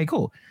thing. Okay,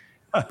 cool.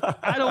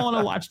 I don't want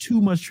to watch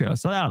too much trailer,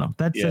 so I don't know.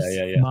 That's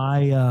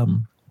my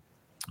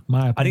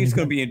my opinion. I think it's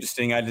going to be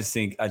interesting. I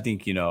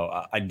think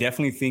I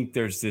definitely think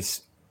there's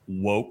this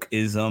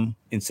wokeism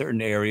in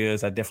certain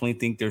areas. I definitely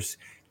think there's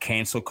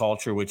cancel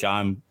culture, which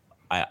I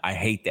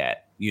hate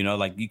that.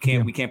 Like we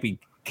can't be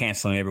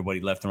canceling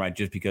everybody left and right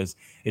just because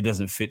it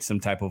doesn't fit some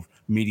type of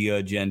media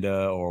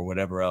agenda or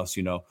whatever else.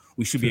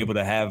 We should be able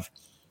to have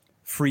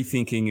free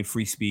thinking and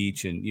free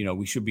speech, and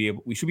we should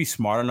be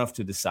smart enough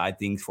to decide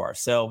things for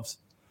ourselves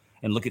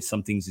and look at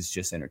some things as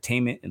just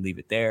entertainment and leave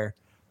it there.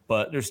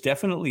 But there's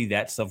definitely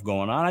that stuff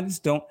going on.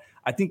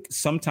 I think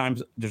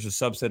sometimes there's a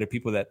subset of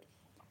people that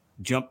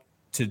jump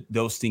to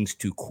those things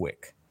too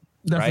quick.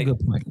 That's right? a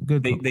good point.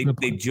 Good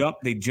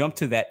point. They jump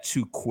to that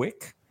too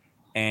quick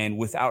and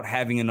without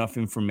having enough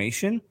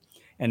information.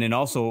 And then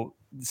also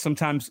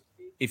sometimes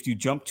if you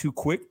jump too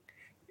quick,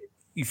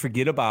 you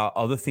forget about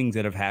other things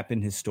that have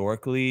happened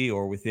historically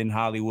or within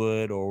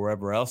Hollywood or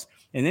wherever else.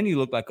 And then you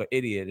look like an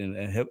idiot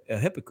and a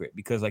hypocrite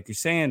because like you're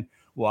saying,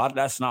 well,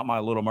 that's not my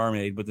Little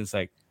Mermaid, but it's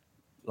like,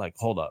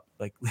 hold up.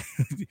 Like,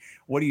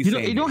 what are you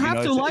saying? You don't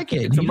have to like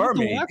it. It's a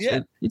mermaid.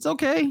 Yeah. It's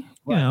okay.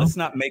 Let's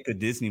not make a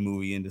Disney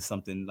movie into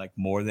something like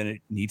more than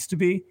it needs to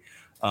be.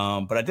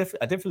 But I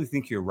definitely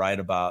think you're right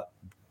about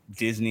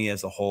Disney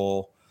as a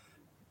whole.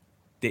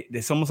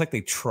 It's almost like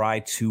they try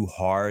too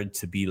hard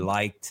to be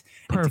liked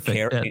and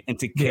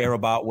to care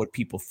about what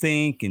people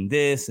think and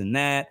this and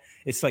that.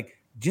 It's like,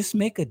 just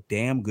make a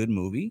damn good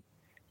movie.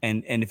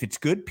 And if it's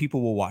good,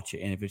 people will watch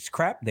it. And if it's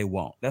crap, they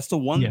won't. That's the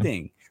one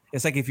thing.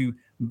 It's like if you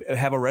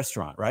have a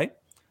restaurant, right?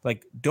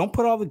 Like, don't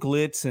put all the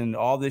glitz and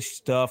all this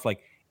stuff.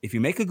 Like, if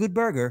you make a good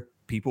burger,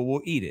 people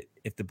will eat it.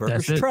 If the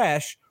burger's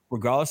trash,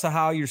 regardless of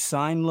how your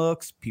sign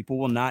looks, people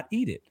will not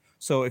eat it.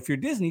 So if you're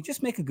Disney,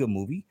 just make a good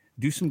movie.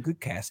 Do some good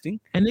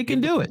casting. And they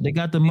can do it. They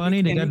got the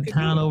money. They got the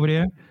talent over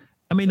there.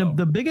 I mean,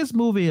 the biggest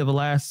movie of the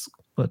last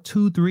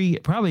 2, 3,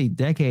 probably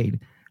decade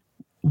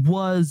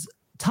was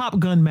Top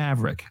Gun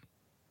Maverick.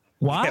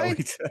 Why?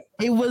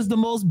 It was the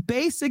most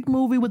basic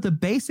movie with the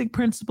basic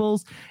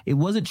principles. It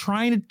wasn't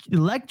trying to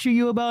lecture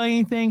you about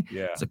anything.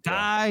 Yeah, it's a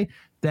guy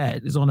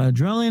that is on an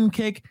adrenaline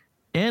kick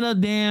in a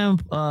damn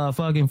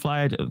fucking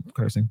fire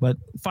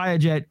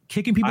jet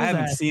kicking people's asses. I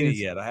haven't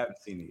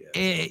seen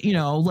it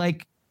yet.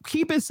 Like,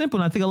 keep it simple.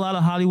 And I think a lot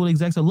of Hollywood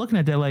execs are looking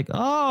at that like,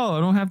 oh, I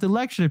don't have to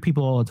lecture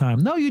people all the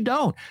time. No, you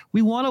don't.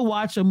 We want to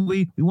watch a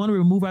movie. We want to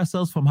remove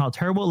ourselves from how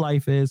terrible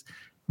life is.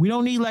 We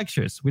don't need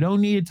lectures. We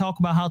don't need to talk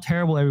about how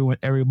terrible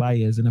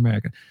everybody is in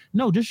America.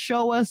 No, just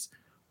show us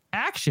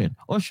action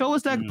or show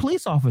us that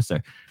police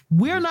officer.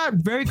 We're not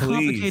very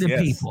complicated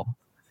people.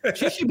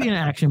 She should be in an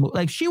action movie.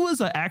 Like, she was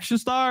an action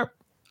star.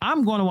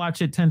 I'm going to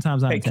watch it 10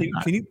 times out of 10.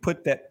 Can you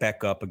put that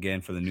back up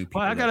again for the new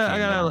people? Well, I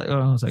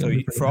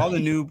gotta. For all the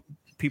new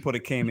people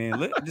that came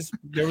in,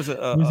 there was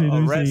a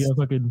arrest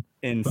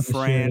in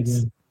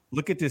France.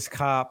 Look at this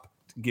cop.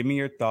 Give me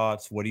your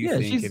thoughts. What do you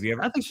think?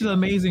 I think she's an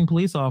amazing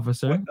police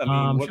officer. She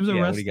was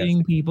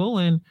arresting people,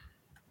 and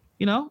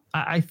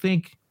I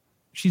think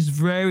she's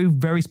very,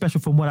 very special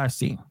from what I've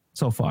seen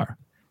so far.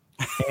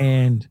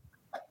 And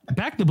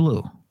back to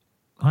blue,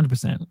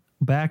 100%.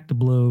 Back to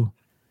blue.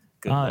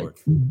 Good Lord.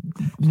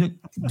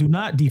 Do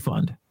not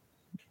defund.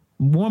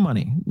 More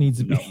money needs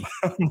to be.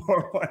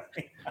 More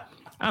money.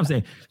 I'm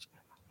saying.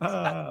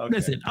 Okay.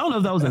 Listen, I don't know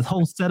if that was a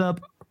whole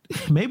setup.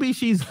 Maybe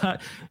she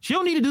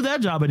don't need to do that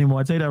job anymore.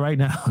 I'll tell you that right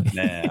now.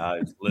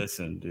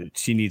 Listen, dude,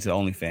 she needs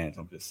OnlyFans.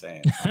 I'm just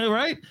saying.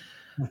 Right?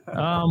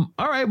 All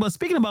right. But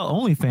speaking about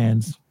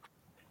OnlyFans,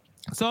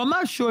 so I'm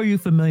not sure you're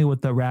familiar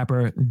with the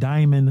rapper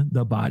Diamond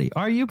the Body.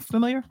 Are you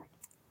familiar?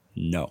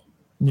 No.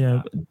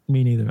 Yeah,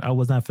 me neither. I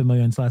was not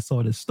familiar until I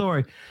saw this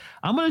story.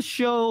 I'm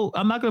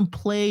not going to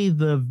play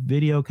the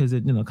video because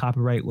it,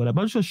 copyright, whatever.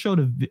 I'm just going to show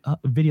the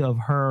video of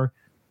her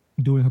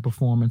doing her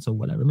performance or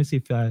whatever.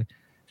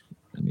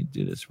 Let me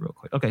do this real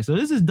quick. Okay, so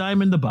this is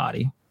Diamond the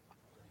Body.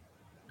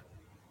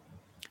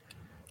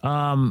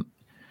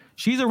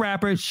 She's a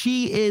rapper.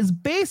 She is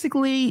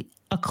basically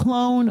a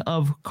clone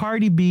of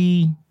Cardi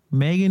B,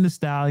 Megan Thee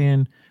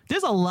Stallion.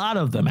 There's a lot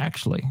of them,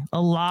 actually.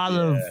 A lot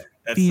of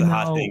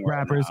female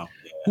rappers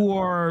who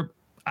are.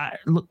 I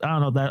don't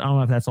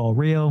know if that's all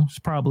real. It's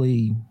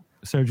probably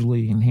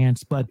surgically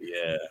enhanced, but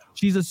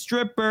she's a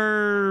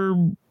stripper.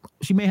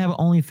 She may have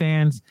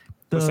OnlyFans.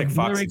 Looks like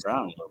Foxy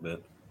Brown a little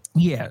bit.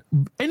 Yeah,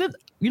 and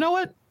you know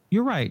what?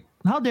 You're right.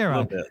 How dare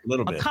I?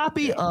 A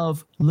copy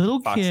of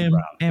Lil' Kim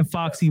and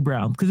Foxy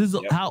Brown, because this is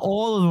how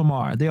all of them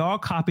are. They are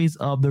copies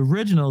of the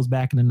originals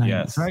back in the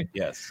 90s, right?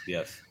 Yes.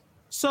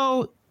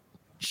 So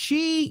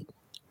she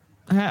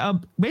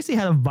basically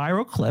had a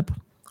viral clip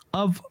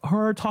of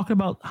her talking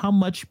about how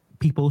much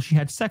people she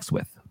had sex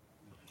with.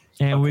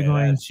 And we're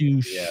going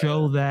to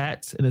show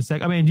that in a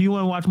sec. I mean, do you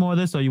want to watch more of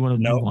this, or you want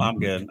to? No, I'm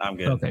good.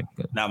 Okay,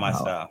 good. Not my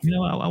style. You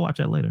know, I'll watch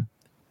that later.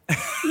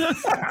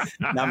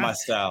 Not my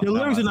style. The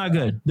lyrics are not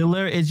good. The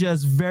lyric is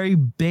just very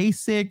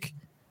basic.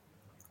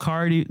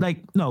 Cardi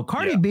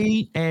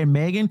B and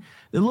Megan,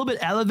 they're a little bit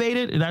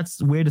elevated, and that's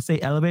weird to say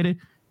elevated.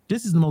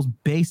 This is the most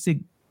basic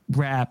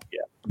rap. Yeah,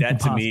 that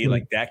to me,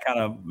 like that kind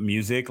of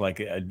music, like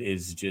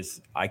is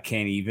just I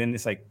can't even.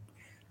 It's like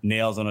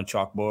nails on a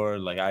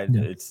chalkboard. Like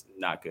it's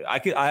not good.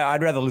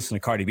 I'd rather listen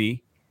to Cardi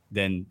B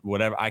than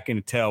whatever. I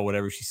can tell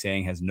whatever she's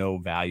saying has no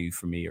value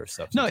for me or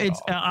substance. No,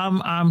 it's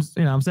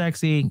I'm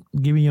sexy.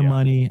 Give me your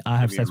money. I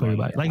have sex with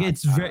everybody. Like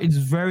it's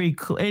very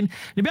clear. And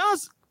to be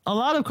honest, a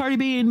lot of Cardi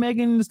B and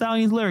Megan Thee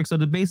Stallion's lyrics are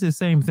the basic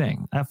same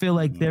thing. I feel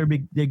like they're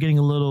getting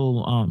a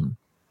little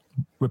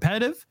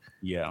repetitive.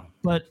 Yeah.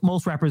 But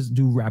most rappers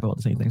do rap about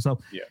the same thing. So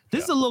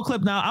this is a little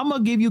clip. Now I'm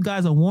gonna give you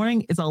guys a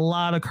warning. It's a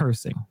lot of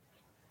cursing.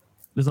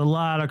 There's a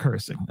lot of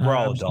cursing. We're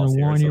all adults. I'm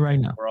warn you right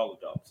now. We're all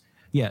adults.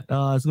 Yeah.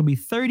 It's gonna be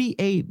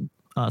 38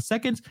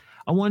 seconds.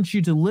 I want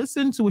you to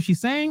listen to what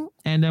she's saying,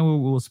 and then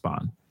we'll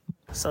respond.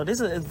 So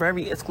this is a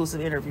very exclusive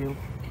interview.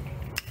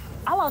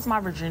 I lost my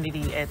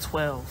virginity at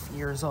 12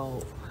 years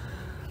old.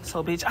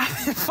 So, bitch,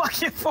 I've been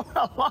fucking for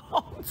a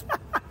long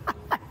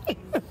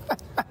time.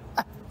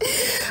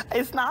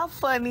 It's not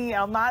funny.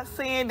 I'm not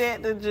saying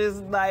that to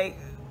just like,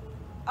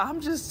 I'm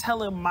just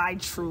telling my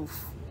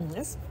truth.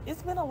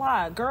 It's been a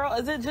lot. Girl,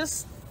 is it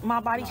just my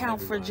body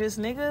count for just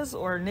niggas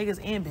or niggas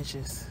and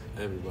bitches?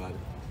 Everybody.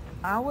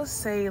 I would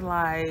say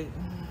like,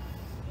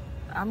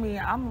 I mean,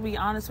 I'm gonna be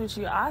honest with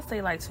you. I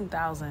say like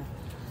 2,000.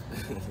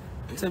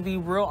 To be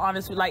real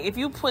honest with you. Like if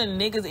you put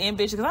niggas and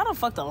bitches, because I done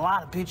fucked a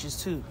lot of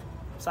bitches too.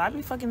 So I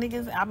be fucking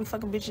niggas, I be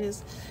fucking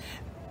bitches.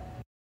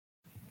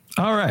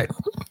 All right.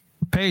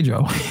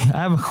 Pedro, I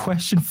have a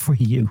question for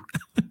you.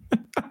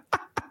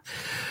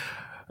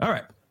 All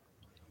right.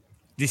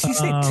 Did she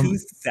say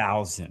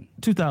 2,000?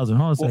 2,000.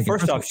 Hold on a second. Well,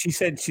 first off, she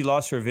said she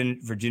lost her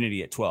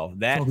virginity at 12.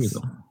 That's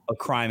a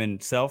crime in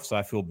itself. So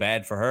I feel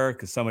bad for her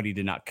because somebody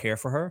did not care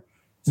for her.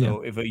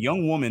 So if a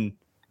young woman,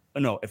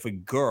 if a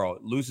girl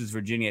loses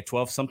virginity at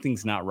 12,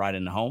 something's not right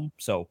in the home.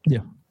 So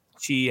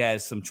she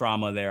has some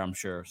trauma there, I'm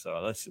sure.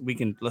 So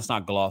let's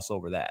not gloss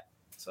over that.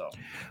 So,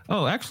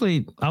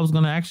 actually, I was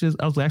going to ask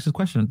this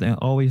question.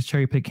 Always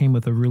Cherry Pick came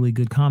with a really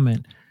good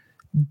comment.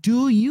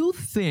 Do you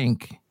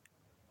think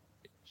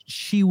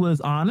she was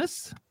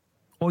honest,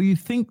 or you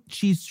think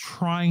she's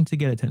trying to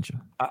get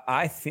attention?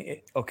 I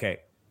think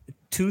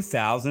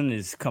 2,000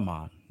 is, come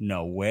on,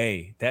 no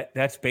way.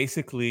 That's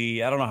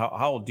basically, I don't know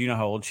how old. Do you know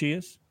how old she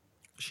is?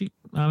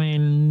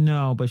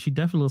 No, but she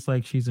definitely looks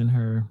like she's in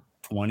her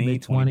 20,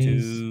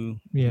 22,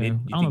 I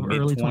don't know,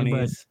 early 20s,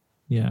 but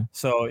yeah.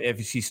 So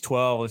if she's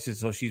 12,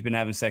 so she's been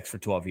having sex for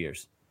 12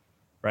 years,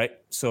 right?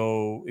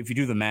 So if you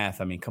do the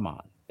math, I mean, come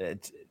on,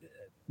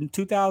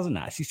 2,000.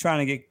 Nah, she's trying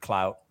to get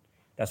clout.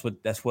 That's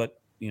what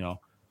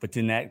But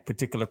in that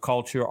particular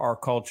culture, our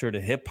culture,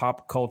 the hip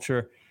hop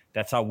culture,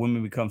 that's how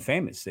women become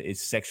famous.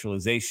 It's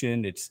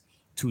sexualization. It's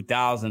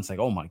 2,000. It's like,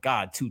 oh my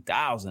God,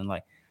 2,000.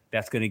 Like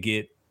that's gonna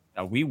get.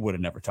 We would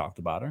have never talked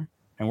about her.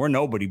 And we're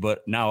nobody,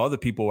 but now other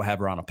people will have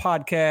her on a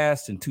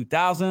podcast in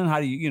 2000. How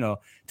do you,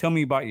 tell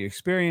me about your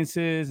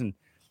experiences? And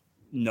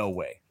no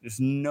way. There's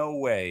no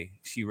way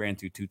she ran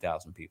through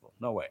 2,000 people.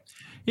 No way.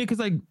 Yeah, because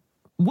like,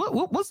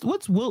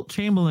 what's Wilt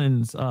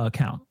Chamberlain's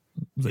count?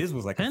 His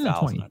was like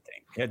 1,000, I think.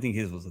 I think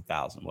his was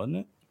 1,000, wasn't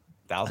it?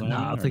 1,000. No,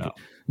 I'll take it.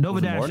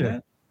 Nova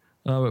Dasher.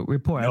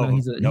 Report. I know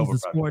he's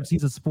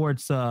a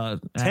sports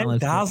analyst.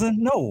 10,000?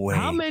 No way.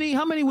 How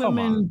many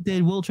women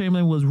did Wilt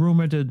Chamberlain was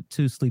rumored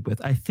to sleep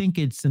with? I think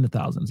it's in the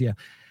thousands. Yeah.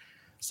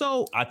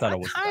 So I thought it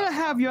was kind of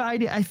have your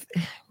idea.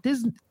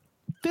 This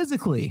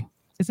physically,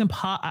 it's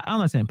impossible. I'm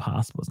not saying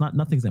impossible. It's not.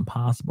 Nothing's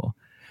impossible.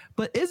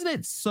 But isn't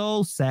it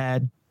so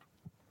sad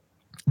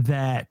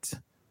that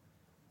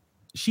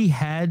she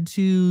had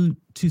to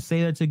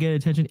say that to get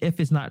attention?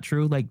 If it's not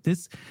true, like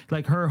this,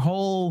 like her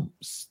whole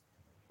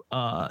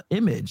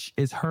image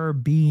is her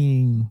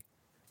being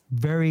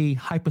very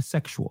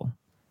hypersexual,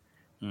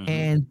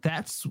 and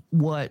that's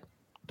what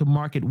the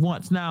market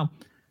wants. Now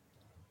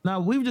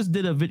we just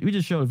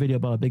showed a video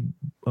about a big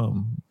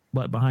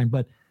butt behind,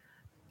 but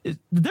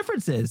the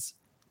difference is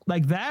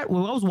like that.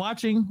 When I was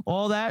watching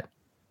all that,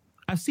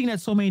 I've seen that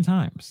so many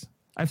times.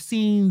 I've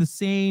seen the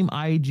same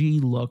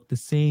IG look, the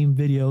same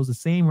videos, the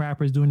same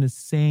rappers doing the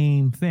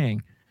same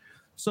thing.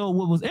 So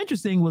what was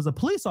interesting was a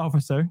police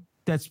officer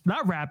that's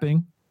not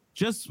rapping,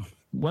 just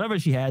whatever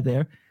she had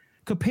there,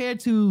 compared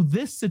to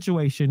this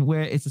situation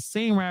where it's the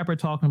same rapper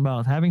talking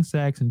about having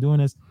sex and doing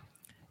this,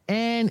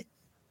 and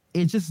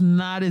it's just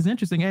not as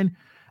interesting. And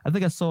I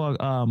think I saw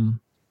a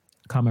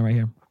comment right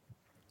here.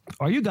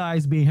 Are you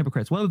guys being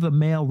hypocrites? What if a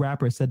male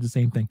rapper said the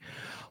same thing?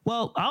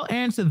 Well, I'll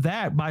answer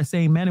that by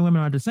saying men and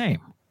women aren't the same.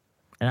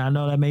 And I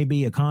know that may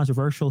be a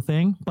controversial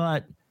thing,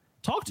 but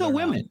talk to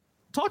women.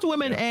 Talk to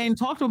women and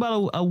talk to them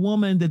about a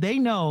woman that they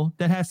know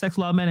that has sex with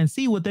a lot of men and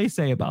see what they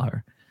say about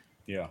her.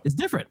 Yeah. It's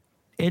different.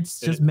 It's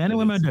just men and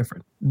women are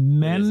different.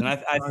 Men, and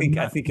I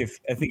think if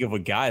a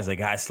guy's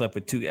like, I slept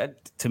with two,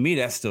 to me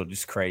that's still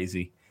just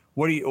crazy.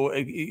 What are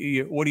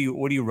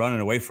you running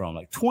away from?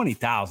 Like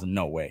 20,000?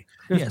 No way.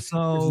 Yeah.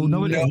 So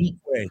nobody. No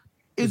way.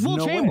 It's Will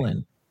Chamberlain.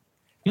 Way.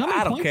 You know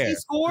how many points he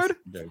scored?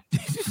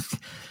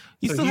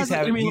 He still has.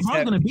 LeBron's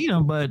going to beat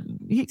him, but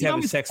he's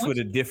having sex with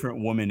a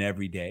different woman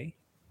every day.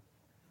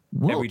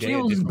 Well, every day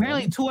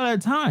apparently 2 at a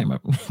time.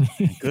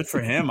 Good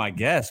for him, I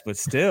guess, but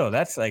still,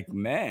 that's like,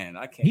 man,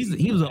 I can't.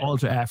 He was an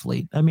ultra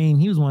athlete. I mean,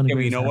 he was one of the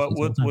greatest. You know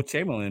what? With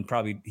Chamberlain,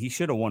 he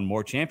should have won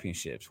more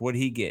championships. What did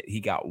he get? He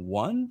got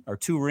 1 or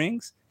 2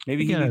 rings.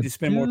 Maybe he needed to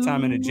spend more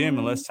time in the gym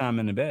and less time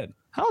in the bed.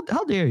 How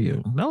dare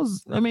you? That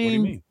was, I mean, what do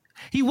you mean?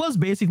 He was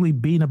basically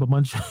beating up a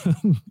bunch of.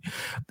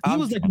 He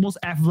was like the most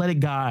athletic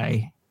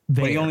guy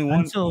there. He only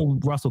won until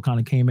Russell kind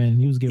of came in.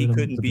 He was giving.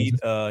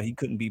 He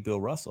couldn't beat Bill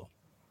Russell.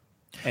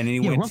 And then he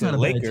went to the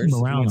Lakers.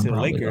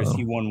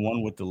 He won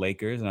 1 with the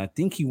Lakers, and I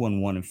think he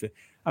won 1 in 5.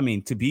 I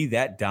mean, to be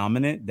that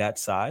dominant, that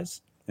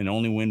size, and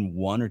only win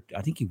 1, or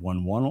I think he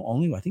won 1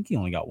 only. I think he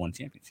only got 1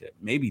 championship,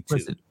 maybe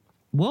 2.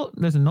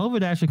 Listen,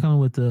 Novak actually coming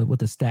with the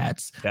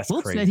stats. That's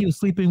Wilt crazy. Said he was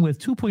sleeping with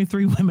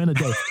 2.3 women a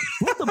day.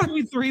 What's a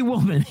 0.3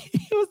 woman?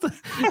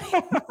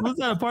 Was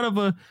that a part of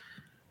a?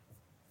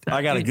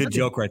 I got a good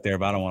joke right there,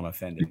 but I don't want to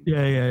offend him.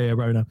 Yeah,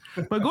 right now.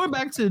 But going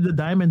back to the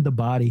Diamond, the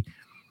body.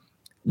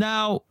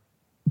 Now,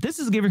 this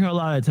is giving her a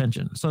lot of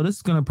attention. So this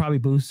is going to probably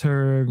boost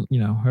her,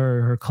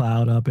 her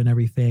cloud up and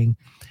everything.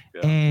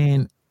 Yeah.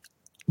 And,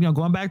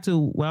 going back to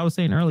what I was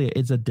saying earlier,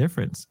 it's a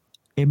difference.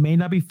 It may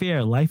not be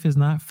fair. Life is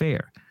not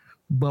fair.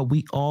 But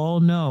we all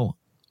know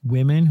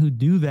women who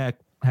do that,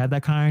 have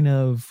that kind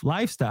of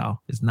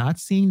lifestyle, is not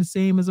seen the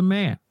same as a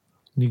man.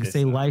 You can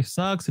say life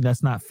sucks and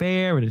that's not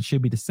fair and it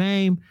should be the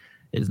same.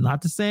 It's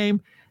not the same.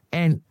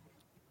 And,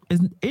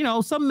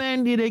 some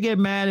men, they get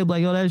mad. They're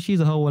like, oh, she's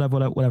a hoe,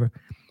 whatever.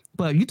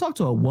 But you talk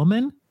to a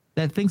woman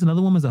that thinks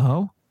another woman's a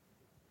hoe,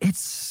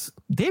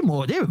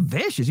 they're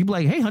vicious. You be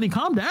like, hey, honey,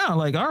 calm down.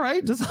 Like, all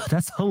right,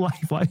 that's her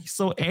life. Why are you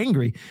so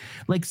angry?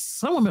 Like,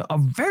 some women are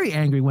very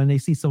angry when they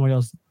see someone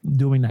else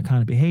doing that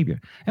kind of behavior.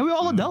 And we're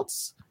all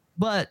adults.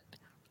 But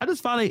I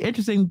just found it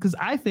interesting because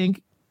I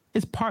think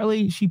it's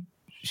partly she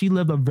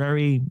lived a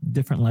very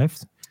different life.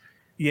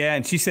 Yeah,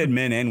 and she said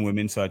men and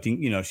women. So I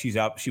think, she's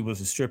out. She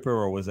was a stripper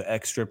or was an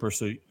ex-stripper.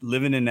 So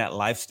living in that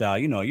lifestyle,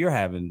 you're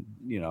having,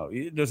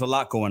 there's a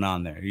lot going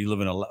on there. You're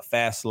living a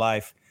fast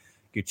life.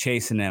 You're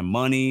chasing that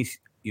money.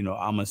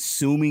 I'm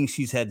assuming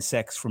she's had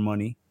sex for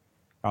money.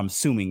 I'm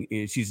assuming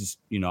she's just,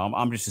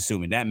 I'm just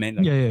assuming that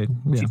meant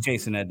she's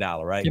chasing that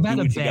dollar, right? Do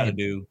what you got to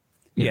do.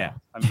 Yeah.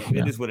 I mean,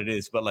 it is what it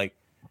is. But like,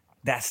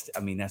 that's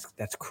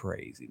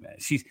crazy, man.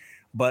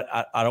 But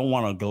I don't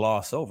want to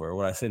gloss over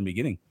what I said in the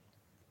beginning.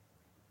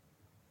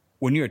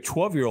 When you're a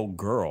 12-year-old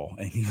girl,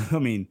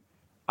 and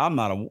I'm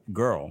not a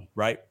girl,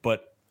 right?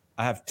 But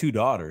I have 2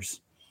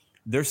 daughters.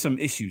 There's some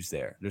issues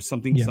there. There's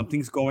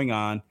something's going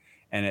on.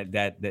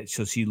 And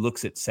so she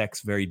looks at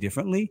sex very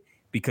differently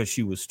because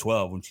she was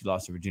 12 when she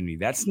lost her virginity.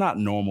 That's not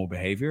normal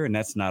behavior, and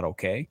that's not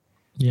okay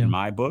in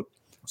my book.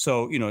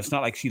 So, it's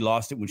not like she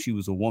lost it when she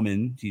was a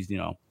woman. She's,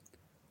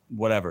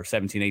 whatever,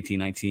 17, 18,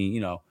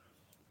 19,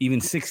 even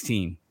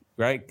 16,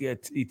 right? A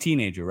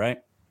teenager, right?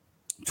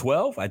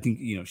 12, I think,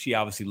 she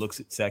obviously looks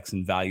at sex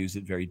and values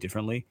it very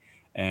differently.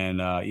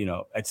 And,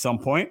 at some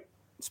point,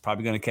 it's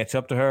probably going to catch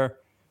up to her.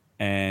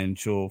 And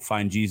she'll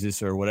find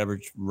Jesus or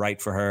whatever's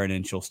right for her, and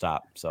then she'll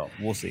stop. So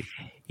we'll see.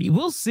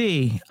 We'll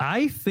see.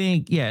 I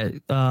think,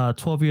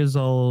 12 years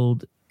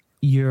old,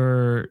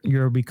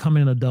 you're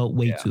becoming an adult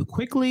way too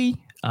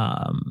quickly.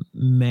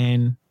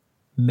 Men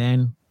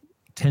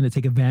tend to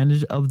take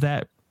advantage of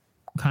that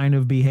kind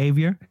of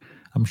behavior.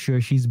 I'm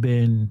sure she's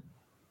been.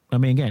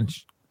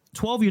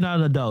 12, you're not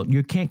an adult.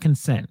 You can't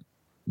consent.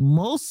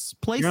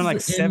 Most places you're in like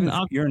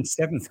 7th. You're in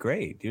 7th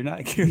grade. You're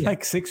not. You're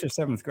like 6th or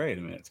 7th grade.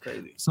 It's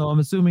crazy. So I'm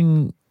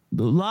assuming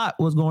a lot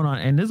was going on,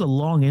 and there's a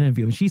long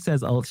interview. And she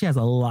says she has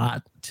a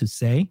lot to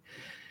say,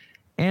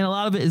 and a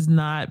lot of it is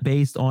not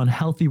based on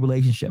healthy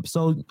relationships.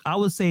 So I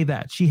would say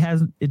that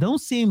it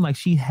don't seem like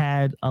she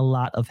had a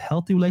lot of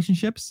healthy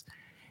relationships.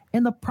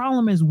 And the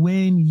problem is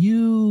when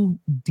you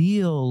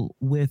deal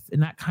with in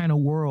that kind of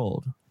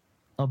world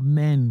of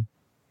men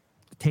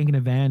taking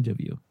advantage of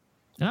you.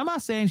 And I'm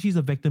not saying she's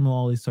a victim of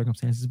all these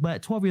circumstances, but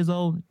at 12 years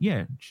old,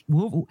 unless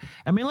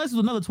it's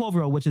another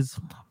 12-year-old, which is,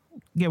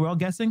 we're all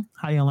guessing,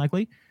 highly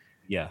unlikely.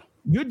 Yeah.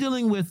 You're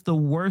dealing with the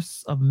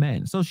worst of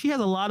men. So she has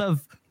a lot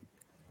of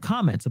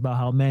comments about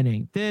how men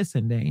ain't this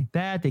and they ain't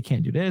that. They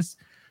can't do this.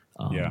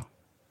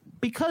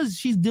 Because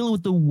she's dealing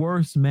with the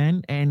worst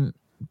men, and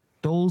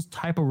those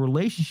type of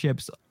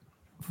relationships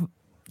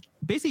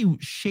basically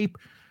shape,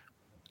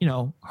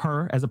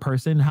 her as a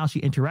person, how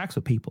she interacts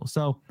with people.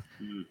 So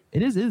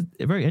it is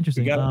very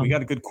interesting. We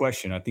got a good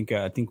question. I think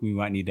we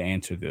might need to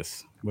answer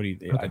this. What do you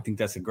think? Okay. I think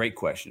that's a great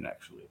question,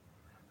 actually.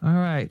 All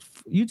right.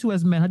 You two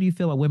as men, how do you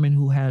feel about women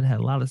who had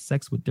a lot of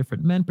sex with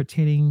different men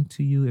pertaining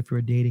to you if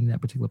you're dating that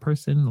particular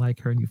person like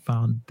her and you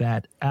found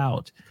that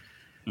out?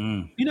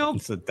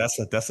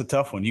 That's a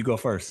tough one. You go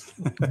first.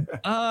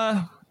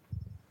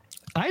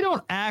 I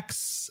don't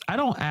ask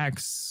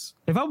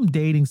if I'm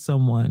dating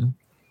someone,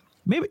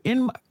 maybe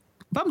if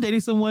I was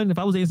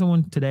dating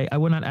someone today, I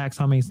would not ask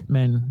how many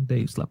men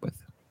they slept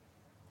with.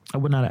 I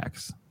would not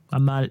ask.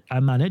 I'm not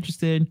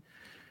interested.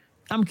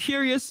 I'm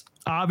curious,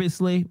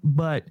 obviously,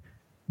 but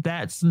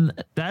that's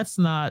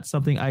not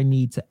something I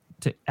need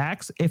to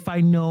ask if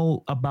I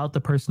know about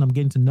the person. I'm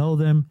getting to know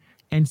them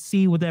and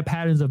see what their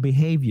patterns of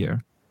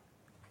behavior.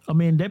 I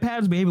mean, their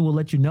patterns of behavior will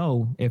let you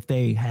know if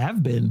they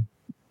have been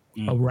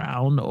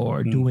around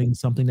or doing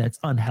something that's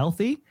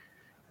unhealthy.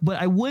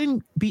 But I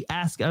wouldn't be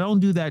asking. I don't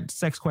do that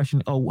sex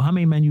question. Oh, how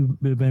many men you've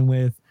been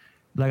with?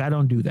 Like, I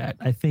don't do that.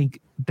 I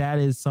think that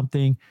is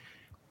something.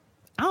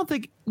 I don't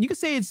think you can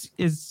say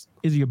is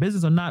your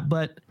business or not,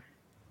 but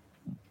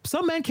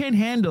some men can't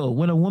handle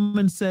when a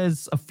woman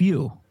says a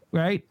few,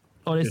 right?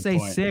 Or they say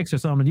 6 or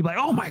something. You're like,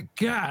 oh my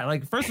God.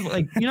 Like, first of all,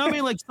 like, you know what I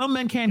mean? Like, some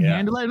men can't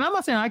handle it. And I'm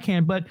not saying I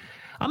can't, but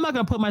I'm not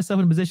going to put myself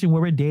in a position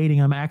where we're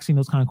dating. I'm asking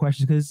those kind of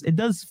questions because it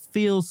does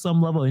feel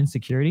some level of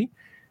insecurity.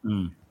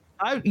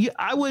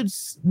 I would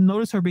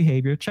notice her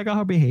behavior, check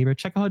out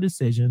her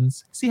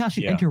decisions, see how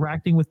she's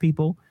interacting with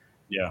people.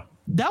 Yeah.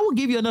 That will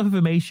give you enough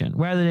information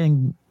rather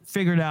than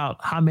figuring out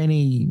how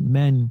many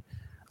men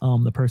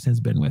the person's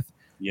been with.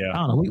 Yeah. I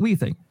don't know. What do you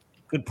think?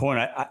 Good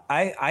point.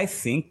 I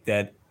think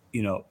that,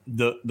 you know,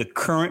 the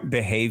current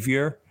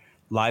behavior,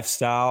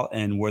 lifestyle,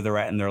 and where they're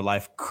at in their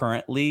life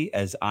currently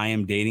as I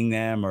am dating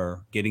them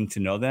or getting to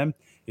know them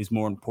is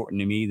more important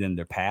to me than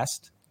their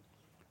past.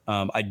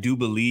 I do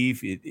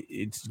believe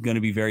it's going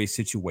to be very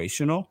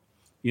situational.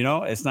 You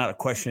know, it's not a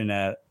question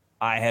that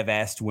I have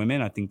asked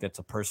women. I think that's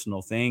a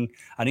personal thing.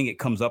 I think it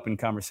comes up in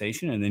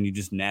conversation and then you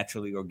just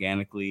naturally,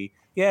 organically,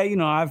 yeah, you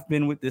know, I've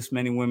been with this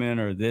many women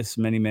or this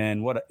many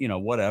men,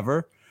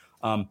 whatever.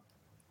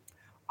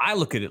 I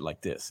look at it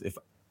like this. If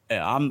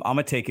I'm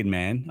a taken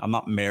man, I'm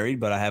not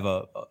married, but I have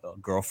a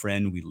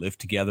girlfriend. We live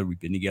together. We've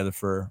been together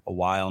for a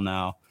while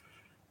now.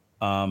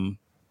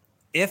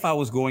 If I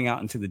was going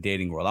out into the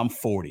dating world, I'm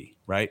 40,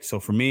 right? So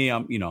for me,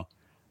 I'm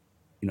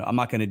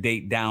not going to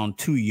date down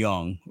too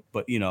young,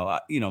 but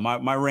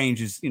my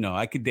range is,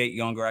 I could date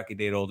younger, I could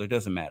date older. It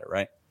doesn't matter,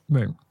 right?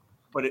 Right.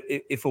 But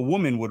if a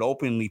woman would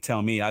openly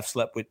tell me I've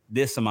slept with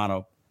this amount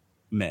of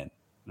men,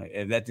 like,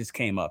 if that just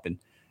came up, and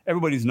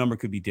everybody's number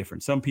could be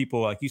different. Some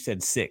people, like you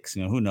said, 6,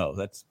 who knows?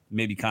 That's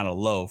maybe kind of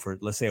low for,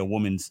 let's say a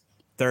woman's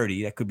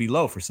 30. That could be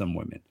low for some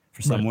women.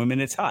 For some women,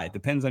 it's high. It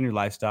depends on your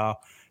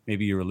lifestyle,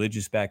 maybe your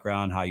religious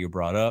background, how you're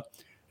brought up.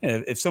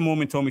 If some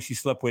woman told me she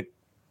slept with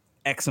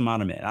X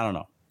amount of men, I don't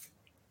know.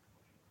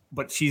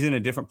 But she's in a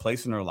different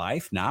place in her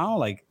life now.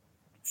 Like,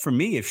 for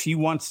me, if she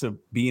wants to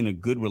be in a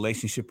good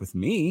relationship with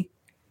me,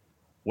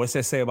 what's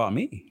that say about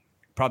me?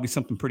 Probably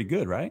something pretty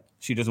good, right?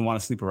 She doesn't want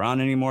to sleep around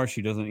anymore.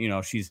 She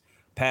doesn't, she's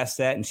past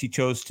that, and she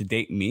chose to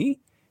date me,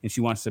 and she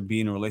wants to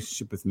be in a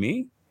relationship with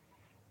me.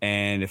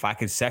 And if I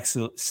could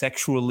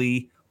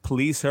sexually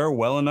please her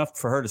well enough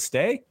for her to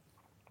stay,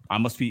 I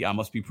must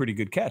be pretty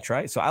good catch,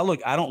 right? So I'm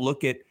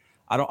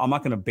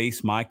not going to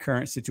base my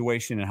current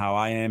situation and how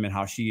I am and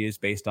how she is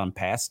based on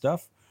past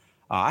stuff.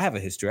 I have a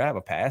history. I have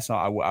a past.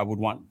 I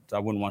wouldn't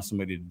want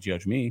somebody to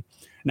judge me.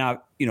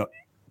 Now,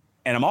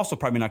 and I'm also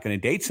probably not going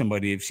to date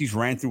somebody if she's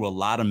ran through a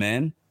lot of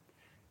men,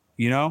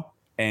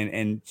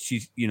 and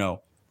she's,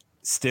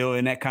 still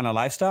in that kind of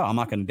lifestyle. I'm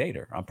not going to date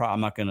her.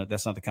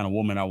 That's not the kind of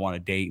woman I want to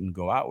date and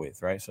go out with.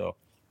 Right. So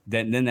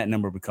then that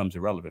number becomes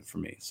irrelevant for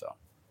me. So,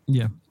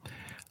 yeah.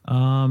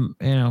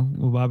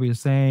 What Bobby is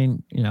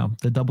saying,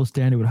 the double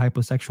standard with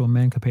hyposexual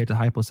men compared to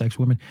hyposexual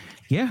women.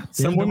 Yeah.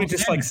 Some women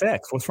just like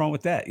sex. What's wrong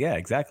with that? Yeah,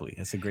 exactly.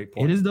 That's a great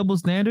point. It is double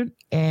standard.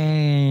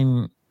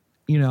 And,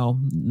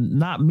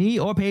 not me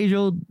or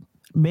Pedro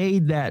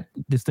made that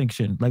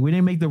distinction. Like, we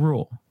didn't make the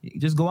rule.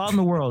 Just go out in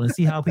the world and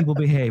see how people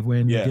behave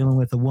when you're dealing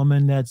with a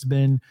woman that's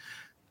been,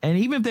 and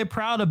even if they're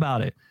proud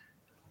about it,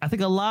 I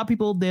think a lot of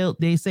people,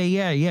 they say,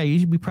 yeah, you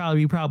should be proud,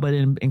 but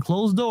in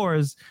closed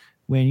doors,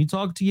 when you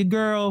talk to your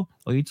girl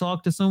or you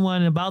talk to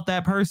someone about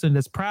that person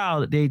that's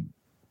proud, they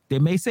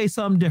may say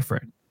something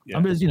different. Yeah.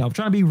 I'm just,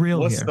 trying to be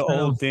real here. What's the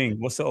old thing?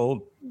 What's the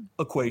old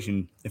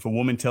equation? If a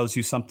woman tells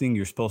you something,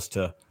 you're supposed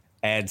to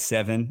add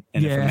 7.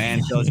 And if a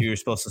man tells you, you're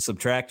supposed to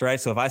subtract, right?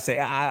 So if I say,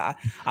 I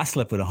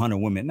slept with 100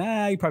 women,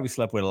 you probably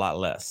slept with a lot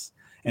less.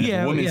 And if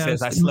a woman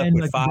says, I slept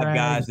with 5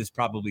 guys, it's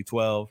probably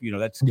 12.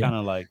 That's kind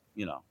of like,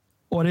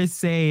 Or they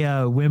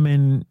say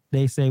women,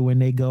 they say when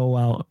they go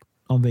out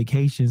on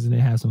vacations and they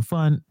have some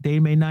fun, they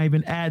may not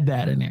even add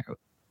that in there.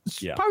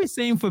 Probably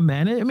same for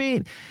men. I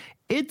mean,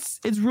 it's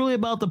really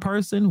about the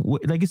person,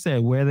 like you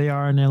said, where they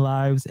are in their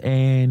lives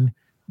and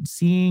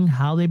seeing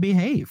how they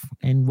behave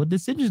and what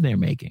decisions they're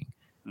making,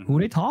 who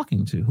they're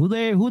talking to, who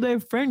their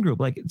friend group.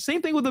 Like,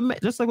 same thing with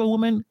just like a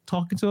woman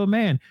talking to a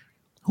man,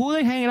 who are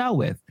they hanging out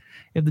with?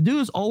 If the dude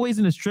is always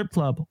in a strip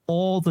club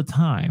all the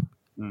time,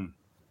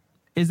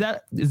 is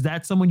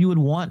that someone you would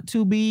want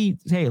to be?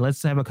 Hey,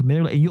 let's have a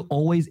committed, and you're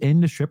always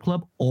in the strip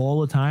club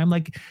all the time.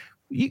 Like,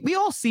 we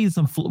all see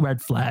some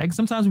red flags.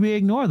 Sometimes we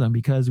ignore them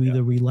because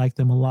either we like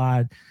them a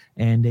lot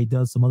and they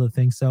do some other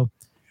things. So,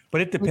 but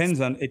it depends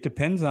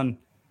on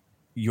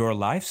your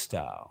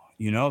lifestyle.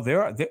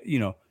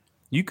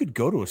 You could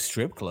go to a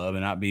strip club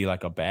and not be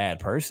like a bad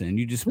person.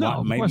 You just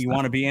want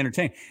to be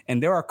entertained.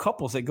 And there are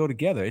couples that go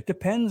together. It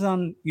depends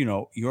on,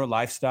 your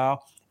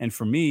lifestyle. And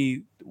for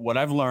me, what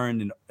I've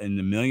learned in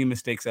the million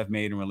mistakes I've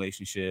made in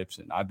relationships,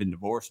 and I've been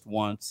divorced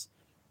once,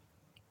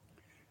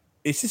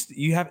 it's just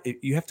you have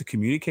to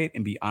communicate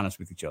and be honest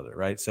with each other,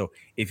 right? So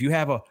if you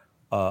have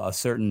a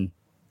certain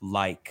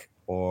like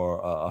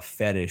or a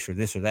fetish or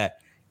this or that,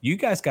 you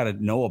guys got to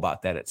know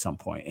about that at some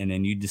point. And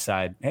then you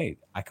decide, hey,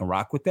 I can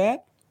rock with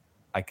that.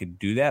 I could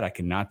do that. I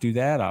could not do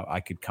that.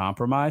 I could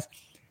compromise.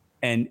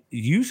 And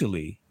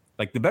usually,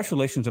 like the best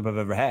relationship I've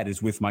ever had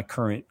is with my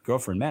current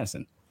girlfriend,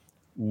 Madison.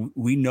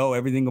 We know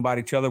everything about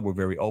each other. We're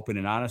very open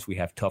and honest. We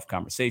have tough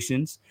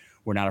conversations.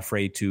 We're not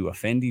afraid to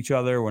offend each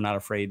other. We're not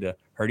afraid to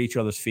hurt each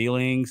other's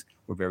feelings.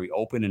 We're very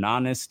open and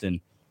honest,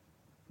 and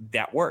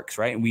that works,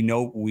 right? And we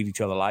know what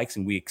each other likes,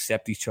 and we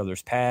accept each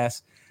other's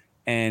past.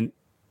 And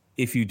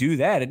if you do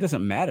that, it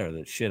doesn't matter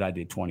the shit I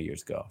did 20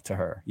 years ago to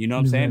her. You know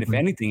what I'm saying? If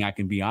anything, I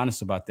can be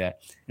honest about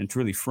that, and it's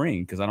really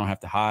freeing because I don't have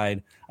to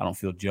hide. I don't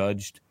feel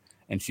judged,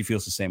 and she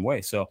feels the same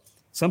way. So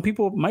some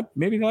people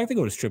maybe like to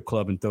go to a strip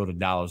club and throw the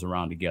dollars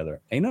around together.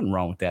 Ain't nothing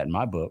wrong with that in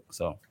my book.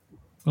 So,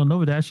 well,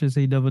 Nova Dash says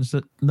he never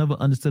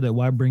understood that.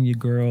 Why bring your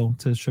girl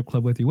to a strip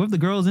club with you? What if the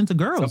girl's into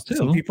girls too?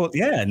 Some people,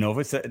 yeah,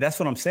 Nova. That's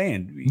what I'm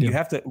saying. We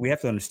have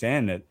to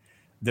understand that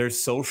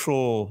there's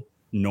social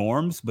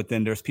norms, but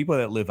then there's people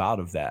that live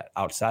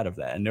outside of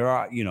that, and there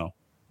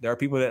are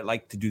people that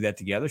like to do that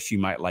together. She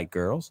might like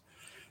girls.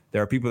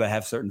 There are people that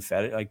have certain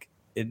fetish.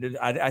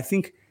 I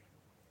think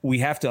we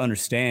have to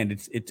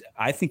understand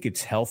I think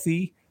it's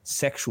healthy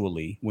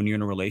sexually when you're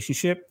in a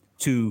relationship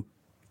to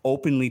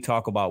openly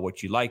talk about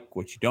what you like,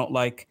 what you don't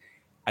like.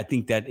 I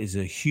think that is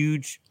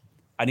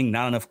I think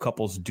not enough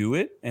couples do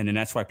it. And then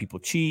that's why people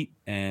cheat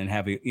and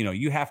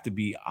you have to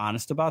be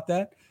honest about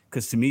that.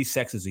 Because to me,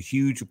 sex is a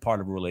huge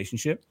part of a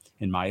relationship,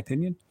 in my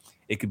opinion.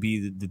 It could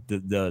be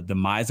the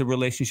demise of a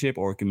relationship,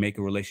 or it can make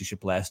a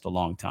relationship last a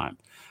long time.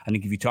 I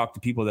think if you talk to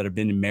people that have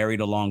been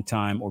married a long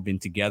time or been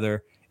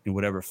together in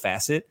whatever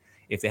facet,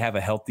 if they have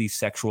a healthy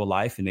sexual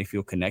life and they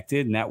feel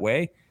connected in that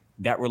way,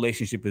 that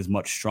relationship is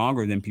much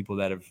stronger than people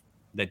that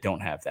don't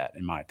have that,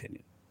 in my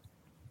opinion.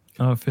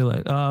 I feel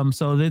like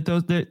so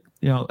that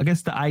I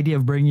guess the idea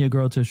of bringing a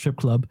girl to a strip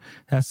club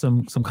has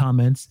some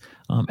comments.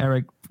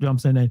 Eric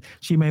jumps in and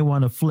she may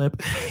want to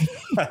flip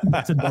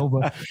to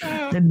Nova.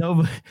 And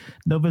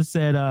Nova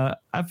said,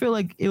 I feel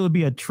like it would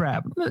be a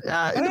trap. It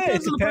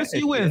depends on the person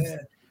you're with.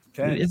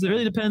 It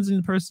really depends on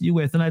the person you're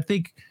with. And I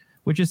think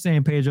what you're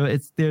saying, Pedro,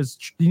 there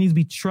needs to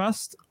be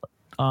trust,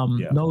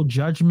 no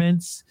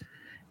judgments,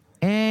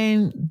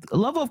 and a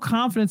level of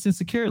confidence and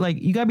security.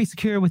 Like you gotta be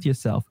secure with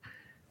yourself.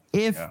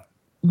 If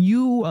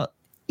you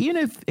even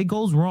if it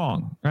goes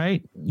wrong,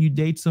 right? You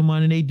date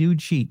someone and they do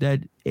cheat.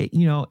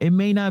 It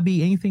may not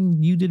be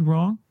anything you did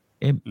wrong.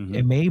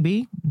 It may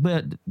be,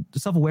 but the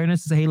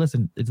self-awareness to say, hey,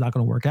 listen, it's not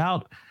going to work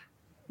out.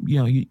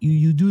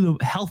 You do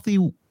the healthy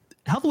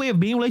way of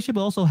being in a relationship,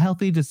 but also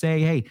healthy to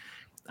say, hey,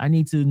 I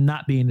need to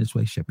not be in this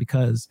relationship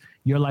because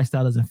your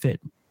lifestyle doesn't fit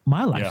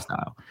my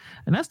lifestyle,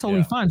 and that's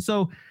totally fine.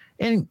 So,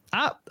 and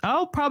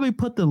I'll probably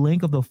put the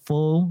link of the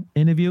full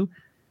interview.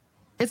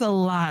 It's a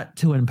lot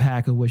to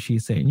unpack of what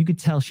she's saying. You could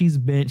tell she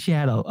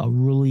had a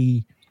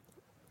really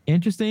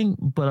interesting,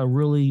 but a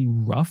really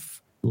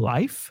rough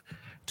life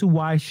to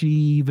why she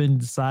even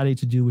decided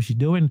to do what she's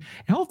doing.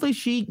 And hopefully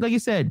she, like you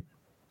said,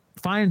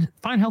 find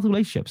healthy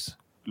relationships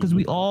because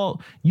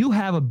you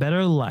have a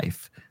better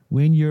life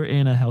when you're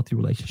in a healthy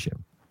relationship.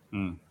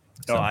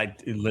 So. I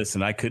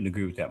couldn't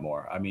agree with that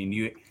more. I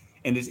mean,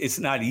 it's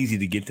not easy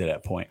to get to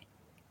that point.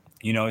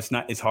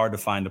 It's hard to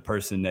find a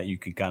person that you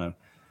could kind of,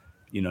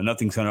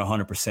 nothing's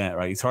 100%,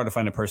 right? It's hard to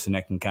find a person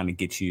that can kind of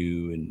get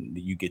you and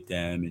you get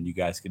them and you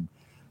guys could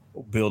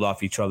build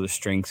off each other's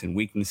strengths and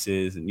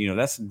weaknesses. And,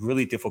 that's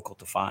really difficult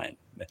to find.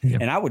 Yeah.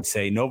 And I would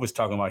say Nova's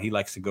talking about he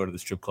likes to go to the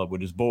strip club with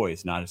his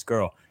boys, not his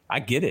girl. I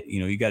get it.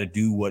 You got to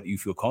do what you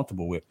feel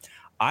comfortable with.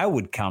 I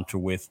would counter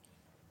with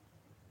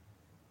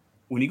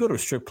when you go to a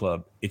strip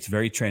club, it's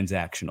very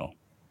transactional.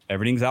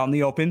 Everything's out in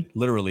the open,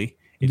 literally.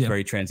 It's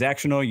very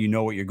transactional. You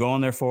know what you're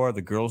going there for.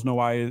 The girls know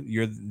why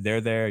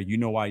they're there. You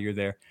know why you're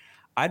there.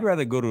 I'd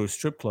rather go to a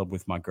strip club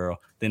with my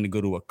girl than to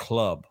go to a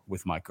club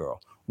with my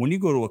girl. When you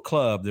go to a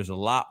club, there's a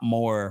lot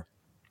more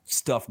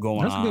stuff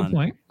going on. That's a good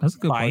point. That's a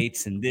good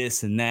fights and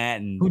this and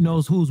that. And who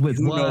knows who's with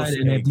what.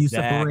 And if you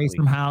separate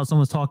somehow,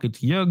 someone's talking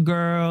to your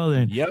girl.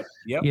 And Yep.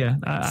 Yeah.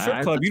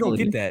 Strip club, you don't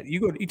get that.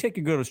 You take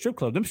your girl to a strip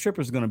club. Them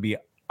strippers are going to be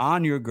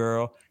on your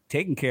girl,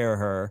 taking care of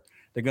her.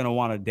 They're going to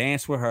want to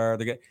dance with her.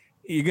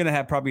 You're going to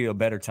have probably a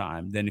better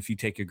time than if you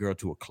take your girl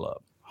to a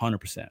club.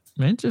 100%.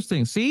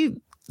 Interesting. See,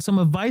 some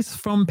advice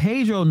from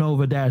Pedro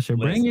Nova Dasher.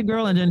 Bring your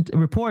girl and then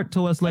report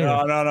to us later. No.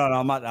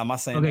 I'm not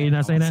saying that. Okay, you're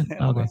not saying that?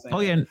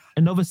 Okay. And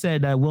Nova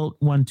said that Wilt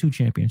won 2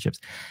 championships.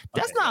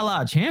 That's not a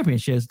lot of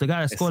championships. The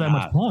guy that scored that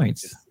much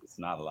points. It's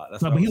not a lot.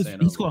 That's but he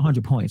scored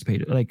 100 points,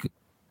 Pedro.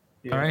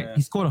 All right,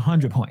 he scored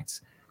 100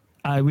 points.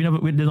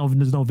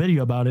 There's no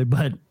video about it,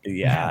 but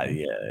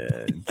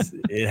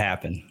it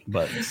happened,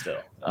 but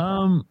still.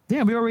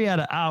 Damn, we already had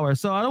an hour,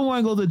 so I don't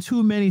want to go to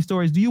too many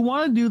stories. Do you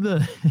want to do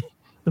the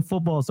the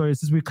football stories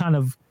since we're kind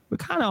of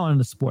on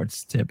the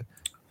sports tip?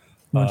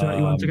 You want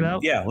to check it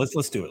out? Yeah,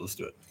 let's do it. Let's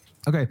do it.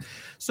 Okay,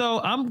 so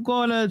I'm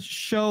gonna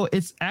show.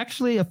 It's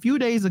actually a few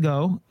days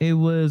ago. It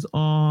was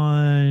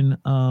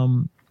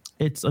on.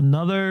 It's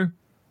another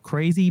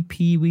crazy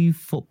Pee-wee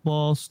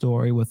football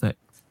story with a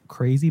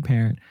crazy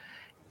parent.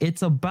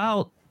 It's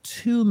about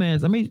 2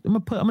 minutes. I'm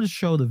gonna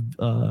show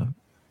the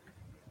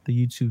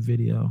YouTube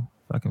video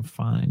if I can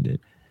find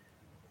it.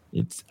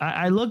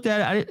 I looked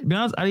at it. To be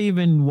honest, I didn't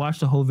even watch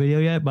the whole video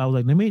yet, but I was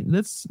like, let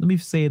me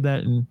save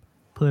that and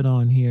put it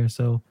on here.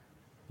 So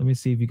let me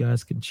see if you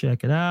guys can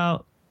check it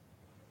out.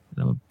 And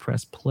I'm gonna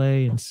press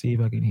play and see if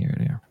I can hear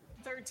it here.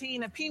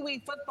 13, a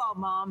Pee-wee football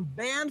mom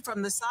banned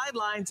from the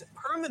sidelines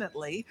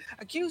permanently,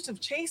 accused of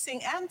chasing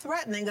and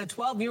threatening a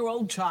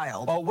 12-year-old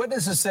child. Well,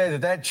 witnesses say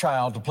that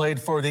child played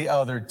for the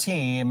other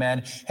team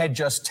and had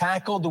just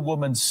tackled the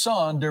woman's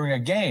son during a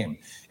game.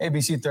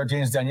 ABC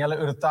 13's Daniela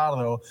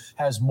Hurtado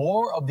has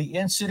more of the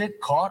incident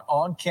caught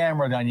on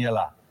camera.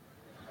 Daniela.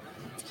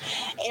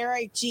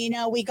 Eric,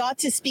 Gina, we got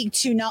to speak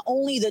to not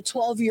only the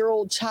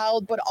 12-year-old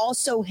child, but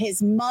also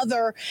his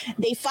mother.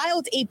 They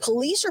filed a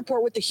police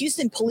report with the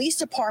Houston Police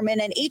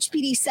Department, and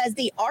HPD says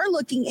they are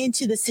looking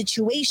into the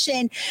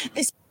situation.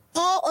 This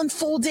all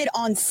unfolded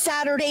on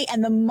Saturday,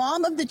 and the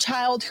mom of the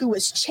child who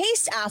was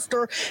chased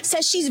after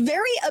says she's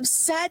very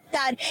upset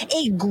that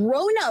a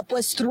grown-up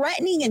was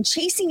threatening and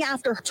chasing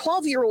after her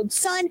 12-year-old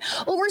son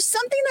over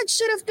something that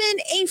should have been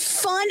a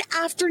fun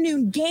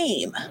afternoon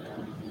game.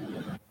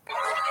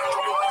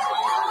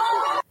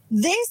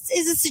 This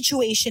is a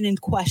situation in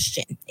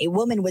question. A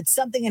woman with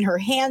something in her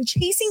hand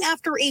chasing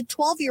after a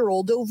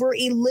 12-year-old over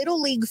a Little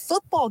League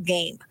football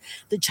game.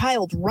 The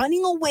child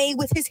running away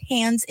with his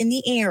hands in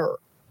the air.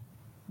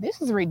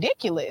 This is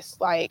ridiculous.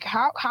 Like,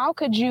 how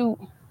could you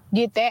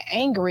get that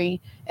angry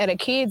at a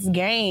kid's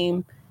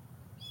game?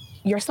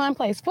 Your son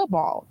plays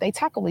football. They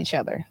tackle each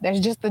other. That's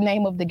just the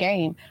name of the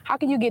game. How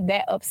can you get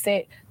that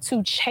upset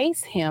to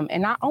chase him,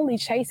 and not only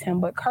chase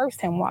him, but curse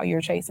him while you're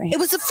chasing him? It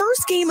was the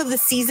first game of the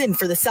season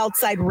for the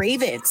Southside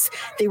Ravens.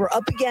 They were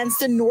up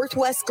against the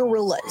Northwest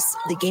Gorillas.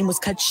 The game was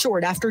cut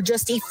short after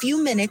just a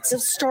few minutes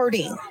of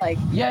starting.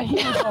 Yeah, he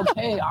was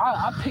okay.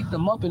 I picked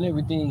him up and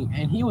everything,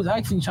 and he was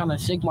actually trying to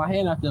shake my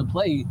hand after the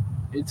play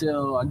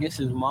until I guess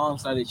his mom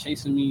started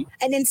chasing me.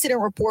 An incident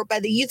report by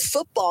the Youth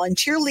Football and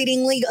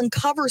Cheerleading League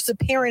uncovers the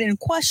parent in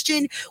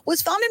question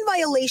was found in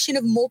violation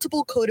of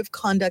multiple code of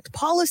conduct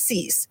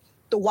policies.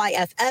 The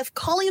YFF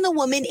calling the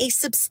woman a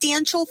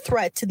substantial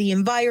threat to the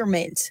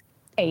environment.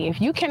 Hey,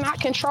 if you cannot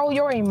control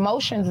your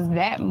emotions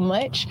that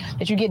much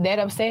that you get that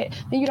upset,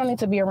 then you don't need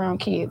to be around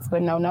kids.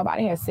 But no,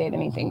 nobody has said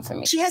anything to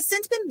me. She has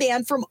since been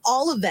banned from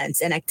all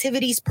events and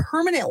activities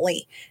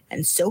permanently,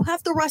 and so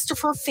have the rest of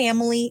her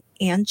family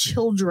and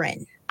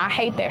children. I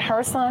hate that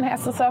her son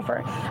has to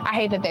suffer. I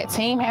hate that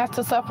team has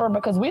to suffer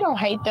because we don't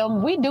hate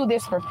them. We do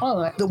this for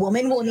fun. The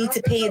woman will need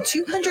to pay a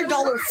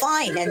 $200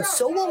 fine, and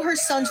so will her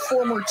son's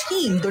former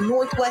team, the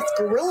Northwest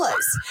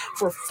Gorillas,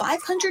 for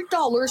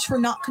 $500 for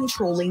not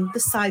controlling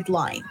the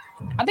sideline.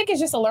 I think it's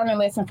just a learning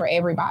lesson for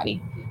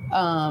everybody,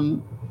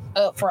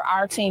 for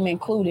our team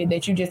included,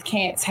 that you just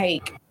can't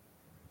take.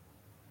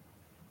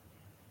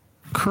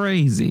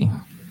 Crazy.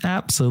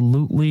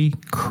 Absolutely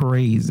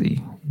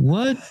crazy.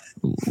 What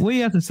do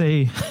you have to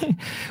say?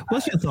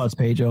 What's your thoughts,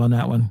 Pedro, on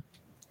that one?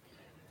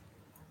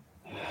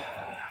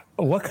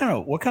 What kind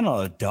of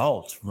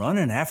adult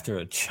running after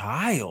a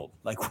child?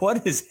 Like,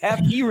 what is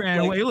happening? He ran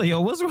away.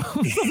 Yo, what's wrong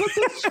with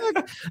this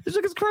chick? This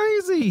chick is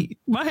crazy.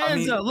 My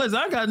hands up. Listen,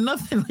 I got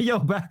nothing. Yo,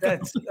 back up.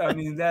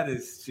 That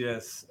is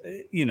just,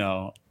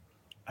 oh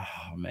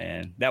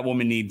man, that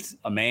woman needs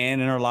a man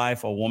in her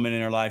life, a woman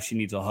in her life. She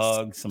needs a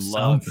hug, some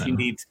love.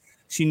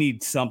 She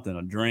needs something,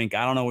 a drink.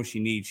 I don't know what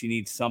she needs. She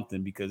needs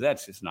something, because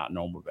that's just not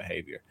normal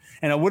behavior.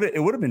 And it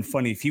would have been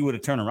funny if he would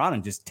have turned around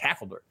and just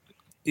tackled her.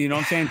 You know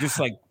what I'm saying?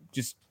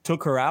 Just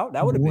took her out.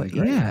 That would have been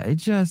great. Yeah, it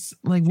just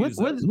like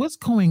what's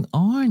going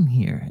on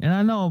here? And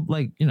I know,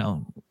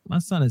 my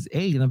son is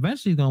 8, and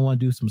eventually he's gonna want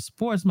to do some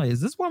sports. I'm like,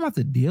 is this what I'm about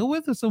to deal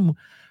with? Or some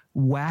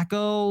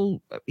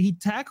wacko?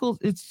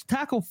 It's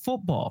tackle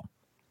football.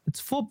 It's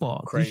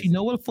football. Crazy. Does she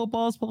know what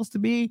football is supposed to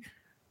be?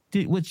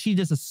 Would she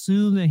just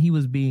assume that he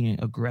was being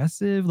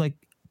aggressive? Like,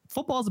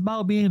 football's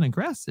about being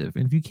aggressive,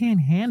 and if you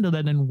can't handle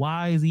that, then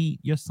why is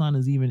your son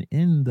is even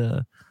in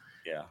the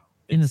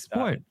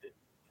sport?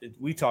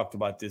 We talked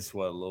about this a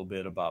little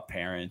bit about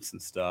parents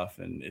and stuff,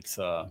 and it's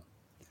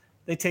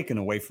they taken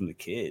away from the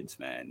kids,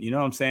 man. You know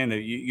what I'm saying?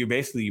 You're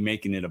basically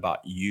making it about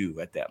you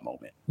at that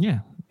moment. Yeah,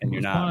 and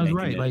you're not making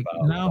right. it Like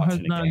about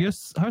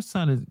her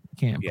son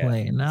can't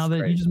play, and now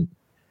that you just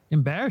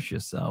embarrass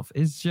yourself,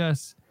 it's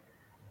just.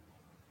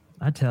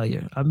 I tell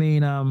you, we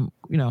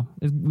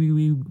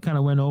kind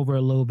of went over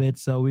a little bit,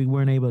 so we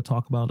weren't able to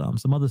talk about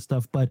some other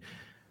stuff. But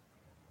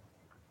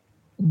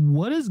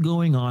what is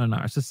going on in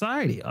our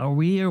society? Are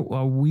we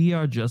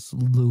just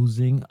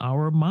losing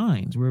our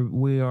minds?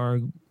 We are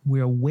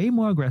way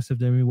more aggressive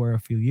than we were a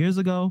few years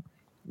ago.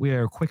 We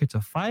are quicker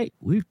to fight.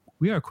 We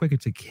are quicker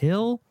to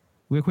kill.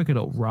 We're quicker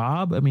to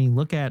rob. I mean,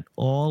 look at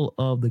all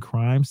of the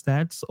crime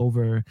stats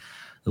over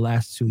the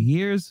last 2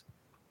 years.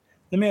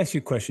 Let me ask you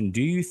a question.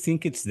 Do you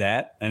think it's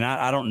that? And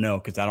I don't know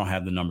because I don't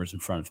have the numbers in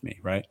front of me,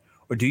 right?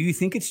 Or do you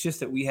think it's just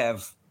that we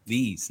have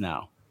these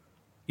now?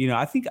 You know,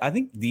 I think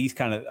these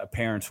kind of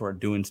parents who are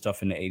doing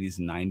stuff in the 80s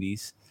and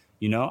 90s,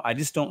 you know, I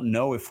just don't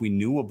know if we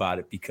knew about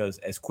it because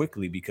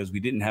we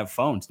didn't have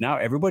phones. Now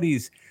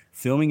everybody's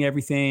filming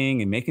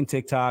everything and making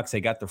TikToks. They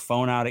got their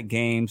phone out at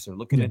games. They're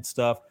looking at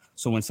stuff.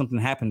 So when something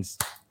happens,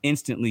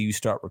 instantly you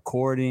start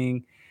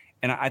recording.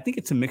 And I think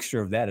it's a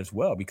mixture of that as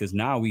well, because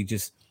now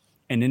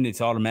and then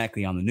it's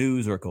automatically on the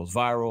news or it goes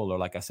viral. Or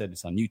like I said,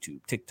 it's on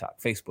YouTube,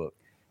 TikTok, Facebook.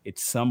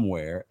 It's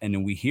somewhere. And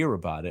then we hear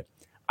about it.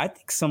 I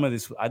think some of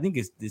this,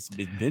 it's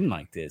been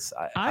like this.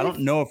 I don't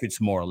know if it's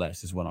more or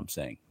less is what I'm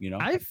saying. You know,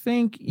 I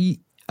think,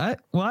 I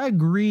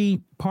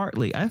agree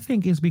partly. I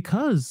think it's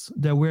because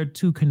that we're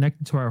too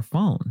connected to our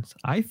phones.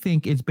 I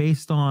think it's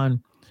based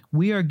on,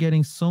 we are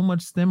getting so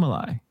much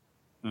stimuli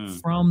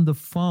from the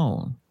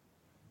phone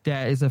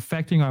that is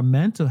affecting our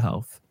mental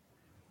health.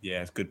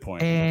 Yeah, it's a good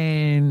point.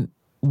 And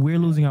we're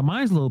losing our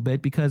minds a little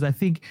bit, because I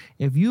think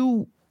if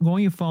you go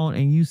on your phone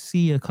and you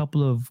see a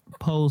couple of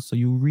posts or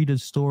you read a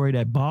story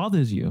that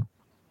bothers you,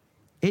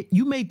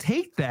 you may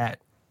take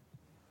that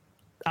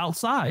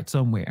outside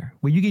somewhere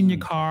where you get in your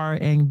car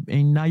and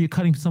now you're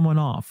cutting someone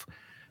off.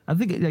 I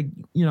think, like,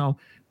 you know,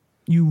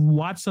 you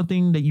watch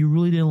something that you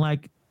really didn't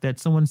like that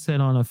someone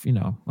said on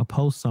a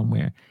post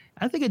somewhere.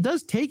 I think it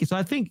does take it. So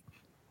I think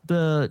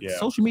the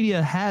social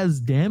media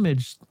has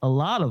damaged a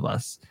lot of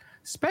us,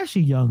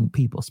 especially young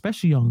people,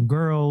 especially young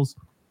girls,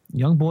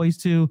 young boys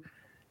too.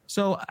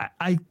 So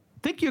I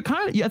think you're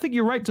I think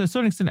you're right to a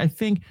certain extent. I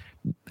think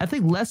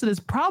less of this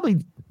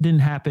probably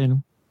didn't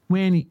happen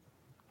when you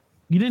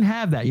didn't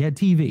have that. You had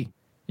TV.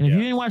 And if you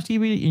didn't watch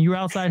TV and you were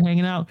outside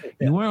hanging out,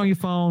 you weren't on your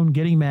phone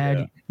getting mad.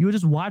 Yeah. You were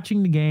just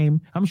watching the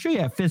game. I'm sure you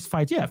had fist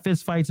fights. Yeah,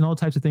 fist fights and all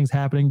types of things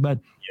happening. But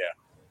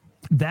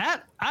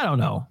that, I don't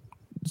know.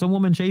 Some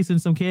woman chasing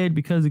some kid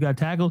because he got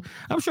tackled.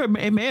 I'm sure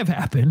it may have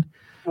happened.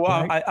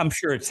 Well, right? I'm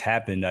sure it's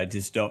happened. I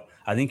just don't.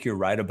 I think you're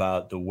right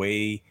about the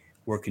way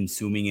we're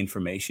consuming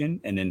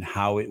information and then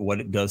what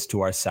it does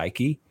to our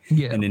psyche,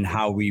 and then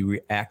how we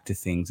react to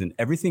things. And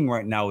everything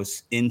right now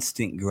is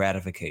instant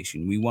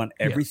gratification. We want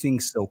everything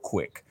so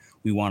quick.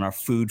 We want our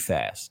food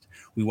fast.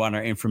 We want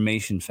our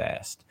information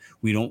fast.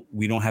 We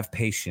don't have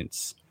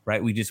patience,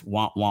 right? We just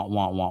want.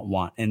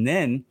 And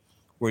then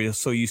we're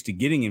so used to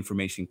getting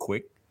information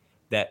quick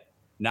that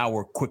now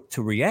we're quick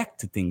to react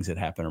to things that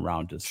happen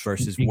around us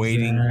versus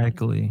waiting.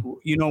 Exactly.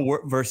 You know,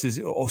 versus,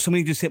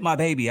 somebody just hit my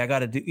baby. I got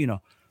to do,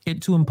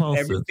 It's too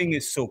impulsive. Everything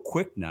is so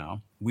quick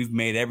now. We've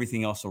made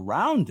everything else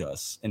around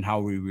us and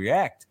how we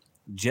react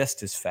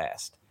just as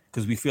fast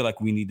because we feel like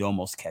we need to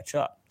almost catch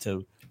up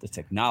to the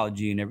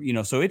technology and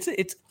every, so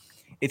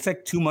it's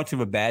like too much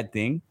of a bad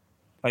thing.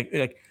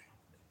 If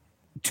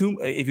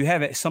you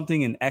have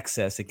something in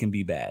excess, it can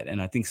be bad. And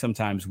I think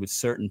sometimes with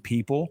certain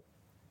people,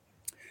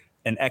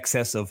 an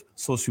excess of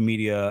social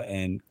media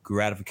and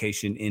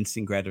gratification,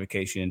 instant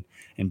gratification,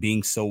 and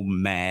being so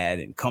mad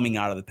and coming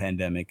out of the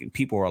pandemic and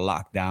people are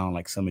locked down,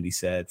 like somebody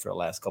said, for the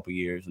last couple of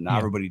years. And now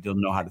everybody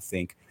doesn't know how to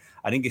think.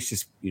 I think it's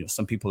just,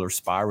 some people are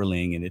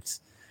spiraling and it's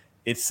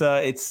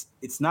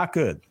not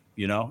good.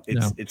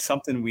 It's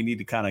something we need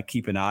to kind of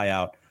keep an eye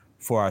out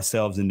for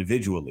ourselves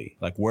individually.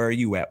 Like, where are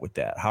you at with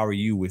that? How are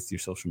you with your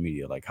social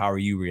media? Like, how are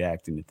you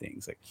reacting to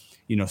things? Like,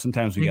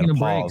 sometimes we got to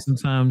pause.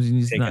 Sometimes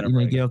you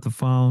get off the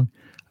phone.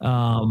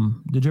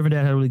 The Driven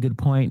Dad had a really good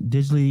point.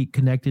 Digitally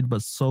connected,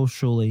 but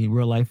socially,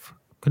 real life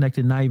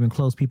connected, not even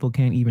close. People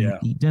can't even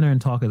eat dinner and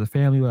talk as a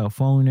family without a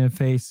phone in their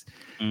face.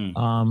 And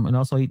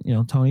also,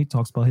 Tony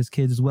talks about his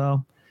kids as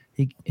well.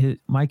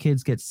 My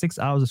kids get 6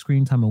 hours of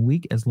screen time a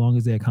week as long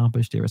as they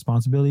accomplish their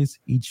responsibilities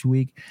each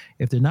week.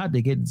 If they're not,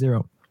 they get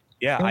 0.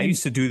 Yeah, I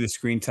used to do the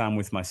screen time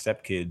with my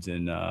stepkids,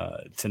 and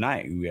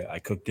tonight I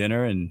cooked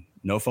dinner and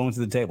no phones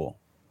at the table.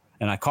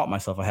 And I caught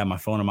myself. I had my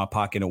phone in my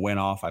pocket. It went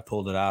off. I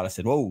pulled it out. I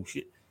said, "Whoa,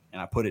 shit!"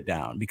 And I put it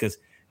down because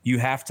you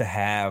have to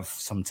have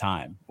some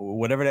time,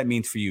 whatever that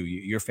means for you.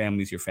 Your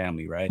family's your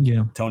family, right?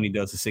 Yeah. Tony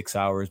does the 6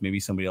 hours. Maybe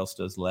somebody else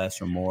does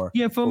less or more.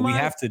 Yeah, we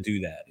have to do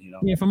that.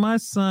 Yeah, for my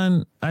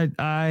son,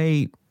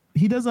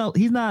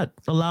 he's not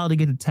allowed to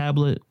get a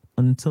tablet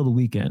until the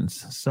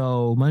weekends.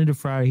 So Monday to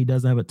Friday, he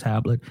doesn't have a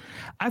tablet.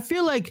 I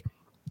feel like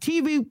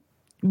TV,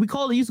 we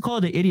used to call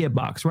it the idiot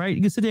box, right?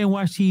 You can sit there and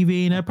watch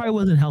TV, and that probably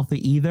wasn't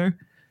healthy either.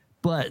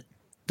 But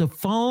the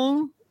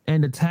phone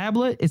and the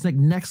tablet, it's like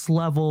next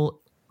level.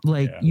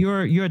 Like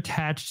you're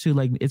attached to,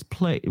 like, it's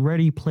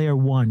Ready Player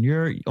One.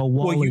 You're a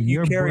wallet. Well,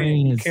 you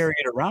carry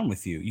it around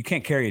with you. You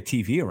can't carry a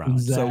TV around.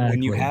 Exactly. So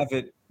when you have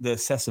it, the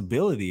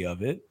accessibility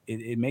of it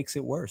makes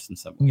it worse in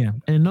some way. Yeah,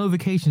 and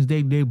notifications,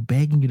 they're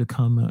begging you to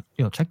come.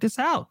 Check this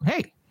out.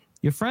 Hey,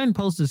 your friend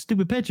posted a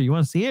stupid picture. You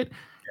want to see it?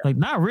 Like,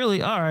 not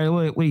really. All right,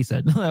 what he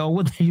said.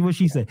 what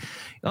she said.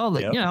 Oh,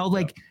 like, you know,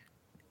 like,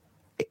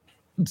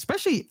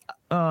 especially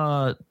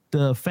the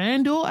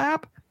FanDuel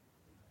app.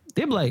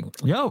 They're like,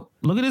 yo,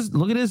 look at this,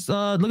 look at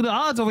the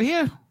odds over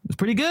here. It's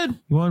pretty good.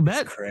 You want to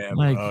bet? Crap.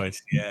 Like,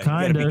 you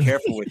gotta be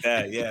careful with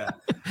that. Yeah.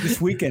 This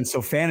weekend,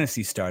 so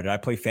fantasy started. I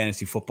play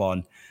fantasy football,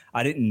 and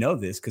I didn't know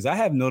this because I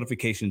have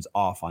notifications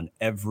off on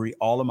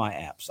all of my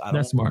apps. I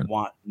don't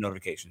want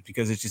notifications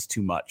because it's just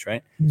too much,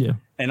 right? Yeah.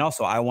 And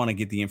also, I want to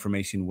get the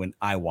information when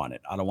I want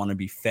it. I don't want to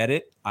be fed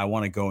it. I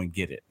want to go and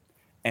get it.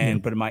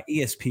 And but in my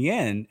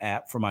ESPN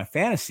app for my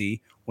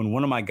fantasy, when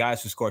one of my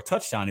guys would score a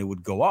touchdown, it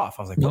would go off.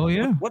 I was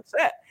like, what's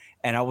that?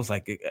 And I was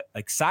like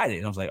excited.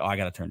 And I was like, oh, I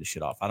got to turn this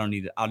shit off. I don't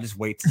need it. I'll just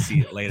wait to see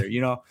it later, you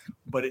know?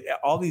 But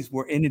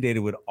we're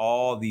inundated with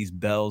all these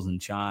bells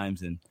and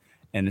chimes. And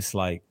it's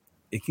like,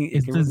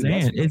 it's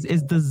designed.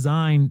 It's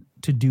designed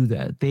to do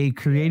that. They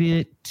created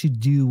it to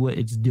do what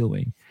it's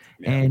doing.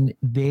 Yeah. And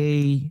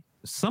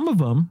some of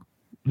them,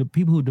 the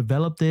people who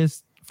developed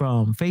this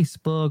from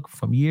Facebook,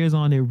 from years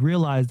on, they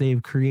realize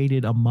they've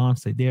created a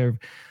monster.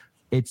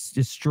 It's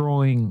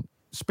destroying,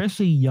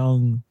 especially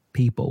young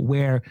people,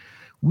 where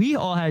we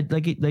all had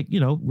like you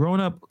know, growing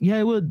up,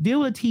 we'll deal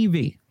with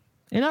TV.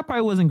 And that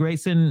probably wasn't great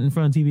sitting in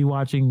front of TV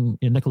watching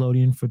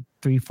Nickelodeon for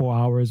 3-4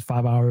 hours,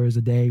 5 hours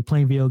a day,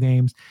 playing video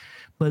games.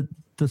 But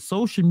the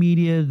social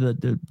media,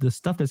 the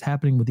stuff that's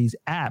happening with these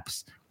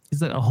apps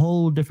is like a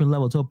whole different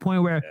level, to a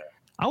point where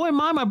I wouldn't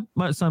mind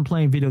my son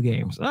playing video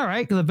games. All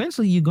right, because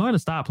eventually you're going to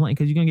stop playing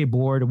because you're going to get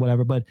bored or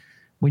whatever. But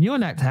when you're on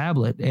that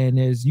tablet and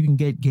you can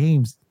get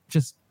games,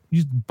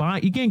 you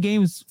get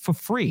games for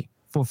free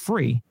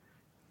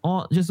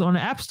on the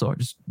App Store,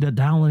 just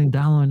downloading.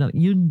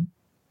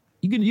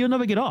 You'll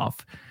never get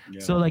off. Yeah.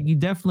 So like, you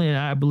definitely,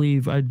 I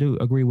believe, I do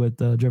agree with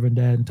Driven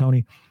Dad and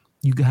Tony.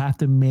 You have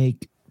to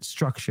make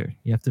structure.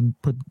 You have to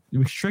put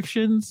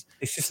restrictions.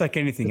 It's just like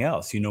anything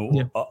else, you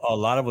know. A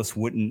lot of us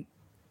wouldn't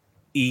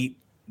eat.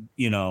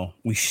 You know,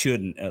 we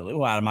shouldn't.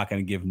 Well, I'm not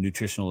going to give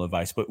nutritional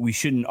advice, but we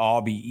shouldn't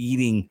all be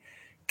eating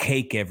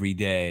cake every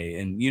day,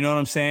 and you know what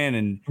I'm saying,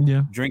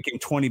 and drinking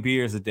 20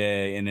 beers a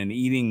day, and then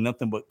eating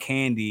nothing but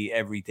candy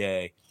every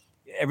day.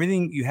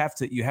 Everything you have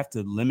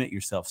to limit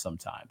yourself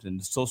sometimes. And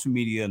the social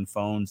media and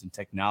phones and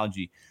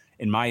technology,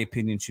 in my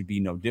opinion, should be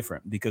no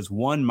different, because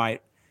one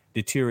might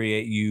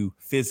deteriorate you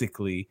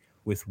physically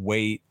with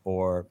weight,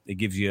 or it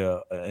gives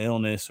you an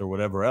illness or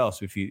whatever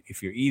else if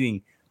you're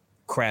eating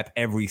crap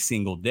every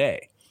single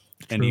day.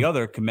 And the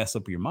other can mess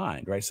up your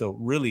mind, right? So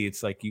really,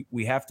 it's like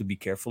we have to be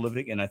careful of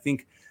it. And I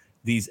think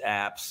these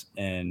apps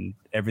and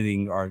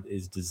everything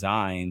is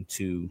designed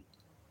to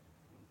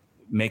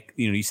make,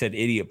 you know, you said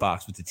idiot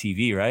box with the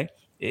TV, right?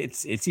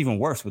 It's even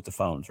worse with the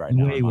phones right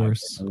now. Way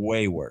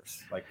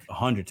worse, like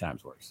 100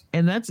 times worse.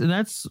 And that's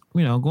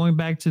you know, going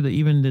back to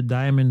even the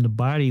diamond in the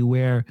body,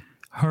 where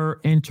her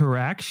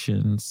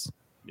interactions,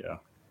 it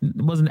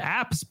wasn't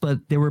apps, but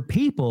there were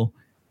people,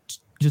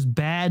 just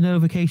bad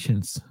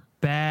notifications.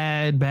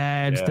 Bad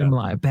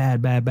stimuli,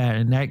 bad,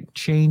 and that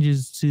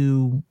changes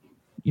to,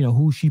 you know,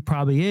 who she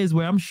probably is.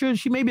 Where I'm sure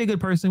she may be a good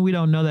person, we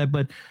don't know that,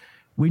 but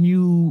when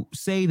you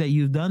say that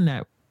you've done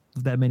that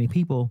with that many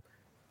people,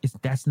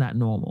 that's not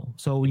normal.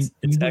 So when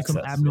you do some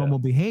abnormal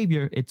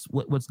behavior, it's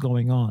what's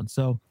going on.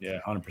 So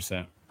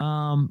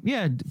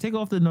 100%. Take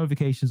off the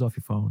notifications off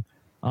your phone.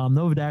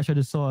 Nova Dash, I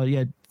just saw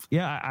it.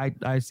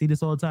 I see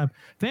this all the time.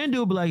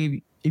 FanDuel be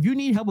like, if you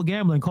need help with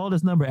gambling, call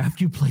this number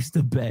after you place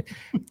the bet.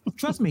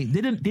 Trust me,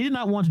 they did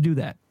not want to do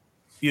that.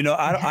 You know,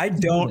 I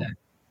don't.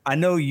 I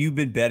know you've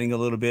been betting a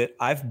little bit.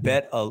 I've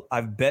bet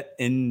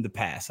in the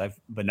past,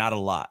 but not a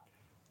lot.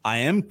 I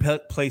am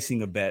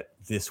placing a bet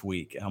this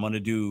week. I'm going to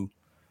do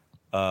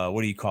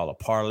what do you call a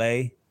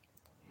parlay?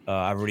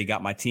 I've already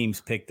got my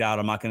teams picked out.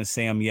 I'm not going to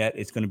say them yet.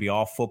 It's going to be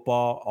all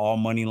football, all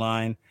money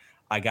line.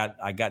 I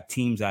got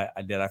teams that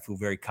I feel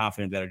very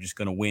confident that are just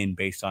going to win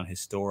based on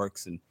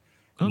historics, and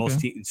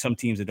some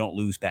teams that don't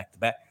lose back to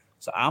back.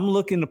 So I'm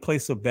looking to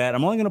place a bet.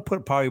 I'm only going to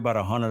put probably about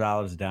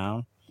 $100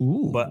 down.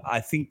 Ooh. But I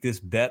think this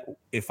bet,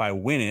 if I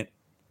win it,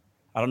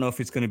 I don't know if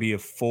it's going to be a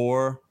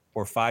 4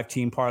 or 5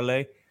 team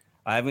parlay.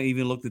 I haven't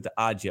even looked at the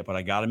odds yet, but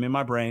I got them in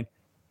my brain.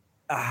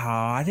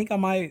 I think I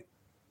might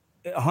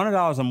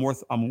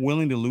 $100. I'm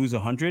willing to lose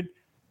 100.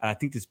 I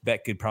think this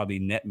bet could probably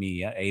net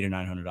me $800 or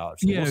 $900.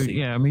 So we'll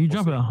see. I mean, you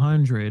jump at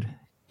 100.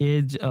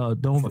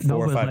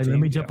 Let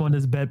me jump on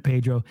this bet,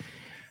 Pedro.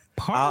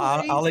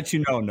 I'll let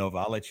you know, Nova.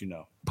 I'll let you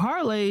know.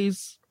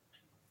 Parlays.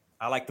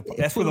 I like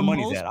that's where the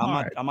money's at.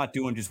 I'm not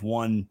doing just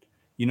one.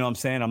 You know what I'm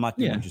saying? I'm not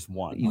doing just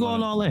one. You're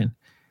going all in.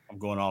 I'm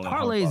going all in.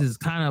 Parlays is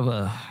kind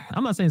of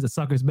I'm not saying it's a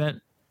sucker's bet.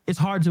 It's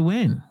hard to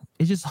win.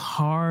 It's just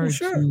hard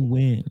to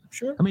win.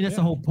 Sure. I mean, that's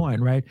the whole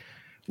point, right?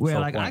 Where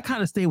I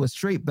kind of stay with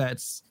straight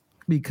bets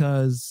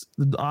because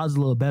the odds are a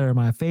little better in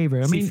my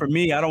favor. I mean, for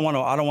me, I don't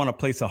want to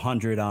place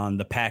 100 on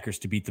the Packers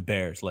to beat the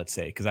Bears, let's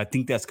say, because I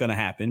think that's going to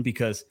happen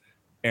because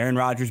Aaron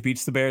Rodgers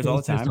beats the Bears all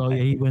the time.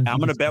 He wins. I'm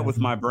going to bet with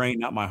my brain,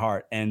 not my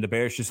heart. And the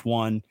Bears just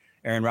won.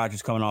 Aaron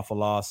Rodgers coming off a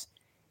loss.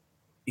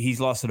 he's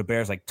lost to the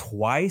Bears like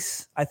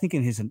twice, I think,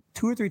 in his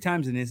 2 or 3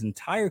 times in his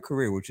entire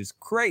career, which is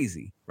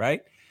crazy,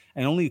 right?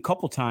 And only a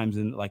couple times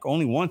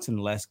only once in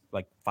the last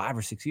like 5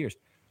 or 6 years.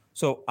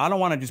 So I don't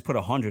want to just put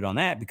 100 on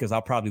that because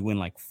I'll probably win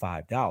like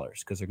 $5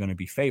 because they're going to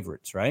be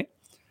favorites, right?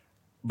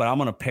 But I'm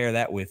going to pair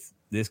that with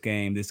this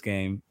game,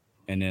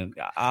 and then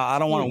I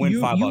don't want to win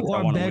 $5. I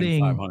want to win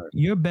 500.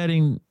 You're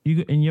betting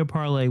in your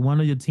parlay. One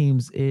of your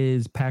teams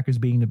is Packers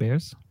beating the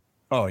Bears.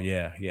 Oh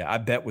yeah. I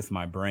bet with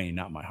my brain,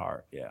 not my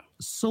heart. Yeah.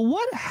 So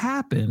what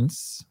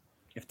happens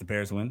if the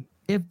Bears win?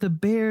 If the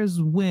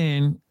Bears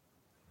win,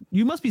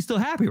 you must be still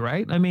happy,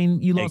 right? I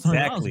mean, you lost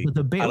 $100, but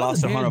the Bears. I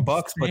lost $100,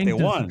 but they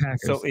won,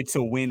 so it's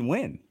a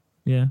win-win.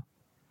 Yeah.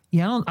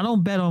 I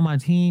don't bet on my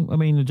team. I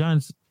mean, the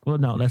Giants. Well,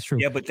 no, that's true.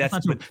 Yeah, but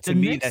to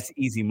me, that's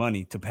easy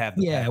money to have.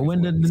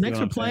 When the Knicks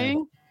are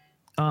playing,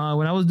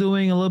 when I was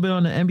doing a little bit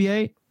on the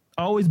NBA,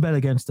 I always bet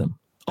against them.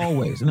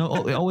 Always,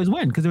 always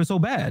win because they were so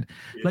bad.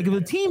 Yeah. Like if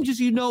a team just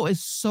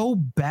is so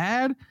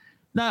bad,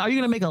 now are you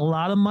gonna make a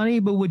lot of money?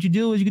 But what you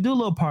do is you can do a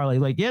little parlay.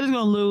 Like they're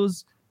gonna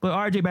lose, but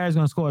RJ Barrett's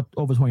gonna score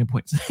over 20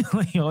 points.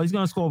 He's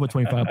gonna score over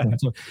 25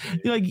 points. So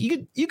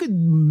you could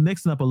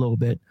mix it up a little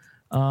bit.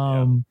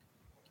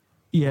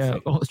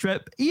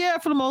 Strip. Yeah,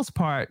 for the most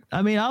part.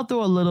 I mean, I'll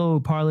throw a little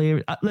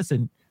parlay.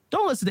 Listen,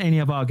 don't listen to any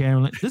of our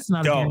gambling. This is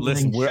not. Don't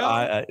listen.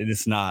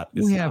 It's not.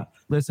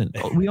 Listen.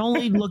 We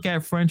only look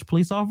at French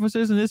police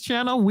officers in this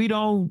channel. We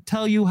don't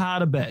tell you how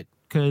to bet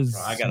because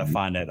I gotta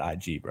find that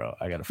IG, bro.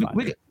 I gotta find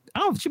it.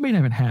 She may not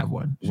even have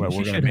one. We're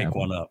gonna make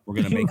one up. We're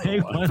gonna make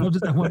one.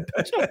 Just that one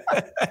picture.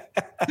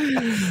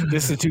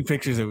 Just the 2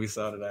 pictures that we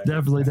saw today.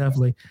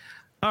 Definitely.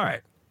 All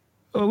right.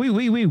 Oh, we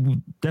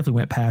definitely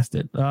went past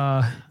it.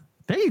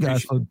 Thank you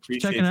guys for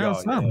checking it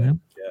out, man.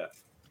 Yeah.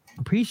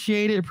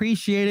 Appreciate it.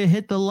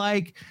 Hit the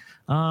like.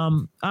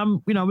 We're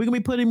gonna be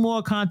putting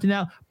more content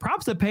out.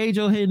 Props to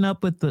Pedro hitting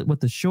up with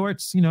the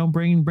shorts.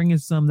 Bringing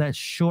some of that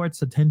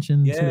shorts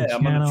attention. Yeah, to the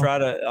I'm channel.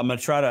 gonna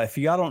try to. If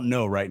y'all don't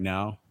know right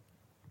now,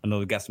 I know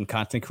we got some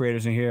content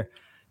creators in here.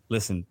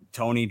 Listen,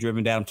 Tony,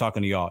 Driven Dad, I'm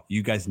talking to y'all.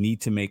 You guys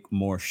need to make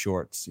more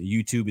shorts.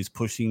 YouTube is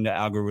pushing the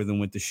algorithm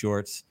with the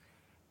shorts.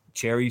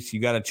 Cherries, you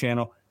got a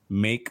channel.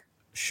 Make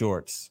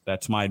shorts.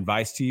 That's my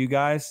advice to you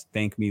guys.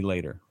 Thank me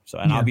later.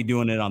 I'll be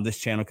doing it on this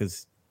channel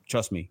because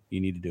trust me,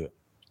 you need to do it.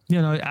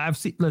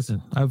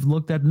 I've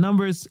looked at the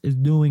numbers. It's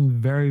doing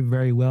very,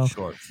 very well.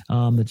 Shorts.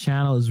 The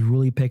channel is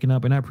really picking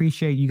up, and I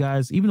appreciate you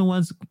guys.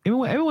 Everyone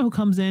who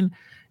comes in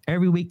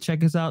every week,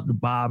 check us out. The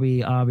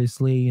Bobby,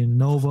 obviously, and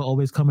Nova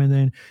always coming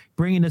in,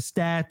 bringing the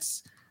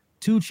stats.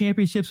 2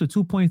 championships with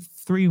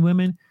 2.3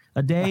 women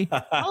a day.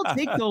 I'll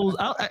take those.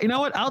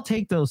 I'll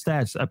take those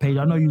stats, Paige.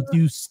 I know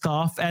you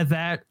scoff at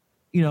that.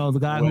 The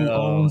guy who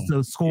owns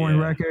the scoring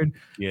record.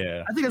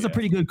 Yeah. I think that's a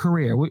pretty good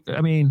career.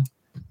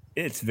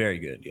 It's very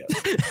good. Yeah.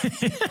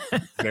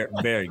 very,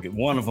 very good.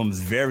 One of them is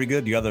very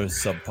good. The other is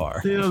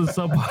subpar.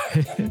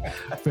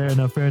 Fair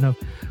enough.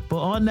 But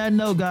on that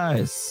note,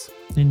 guys,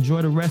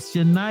 enjoy the rest of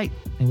your night,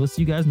 and we'll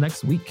see you guys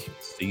next week.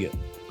 See ya.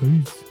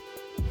 Peace.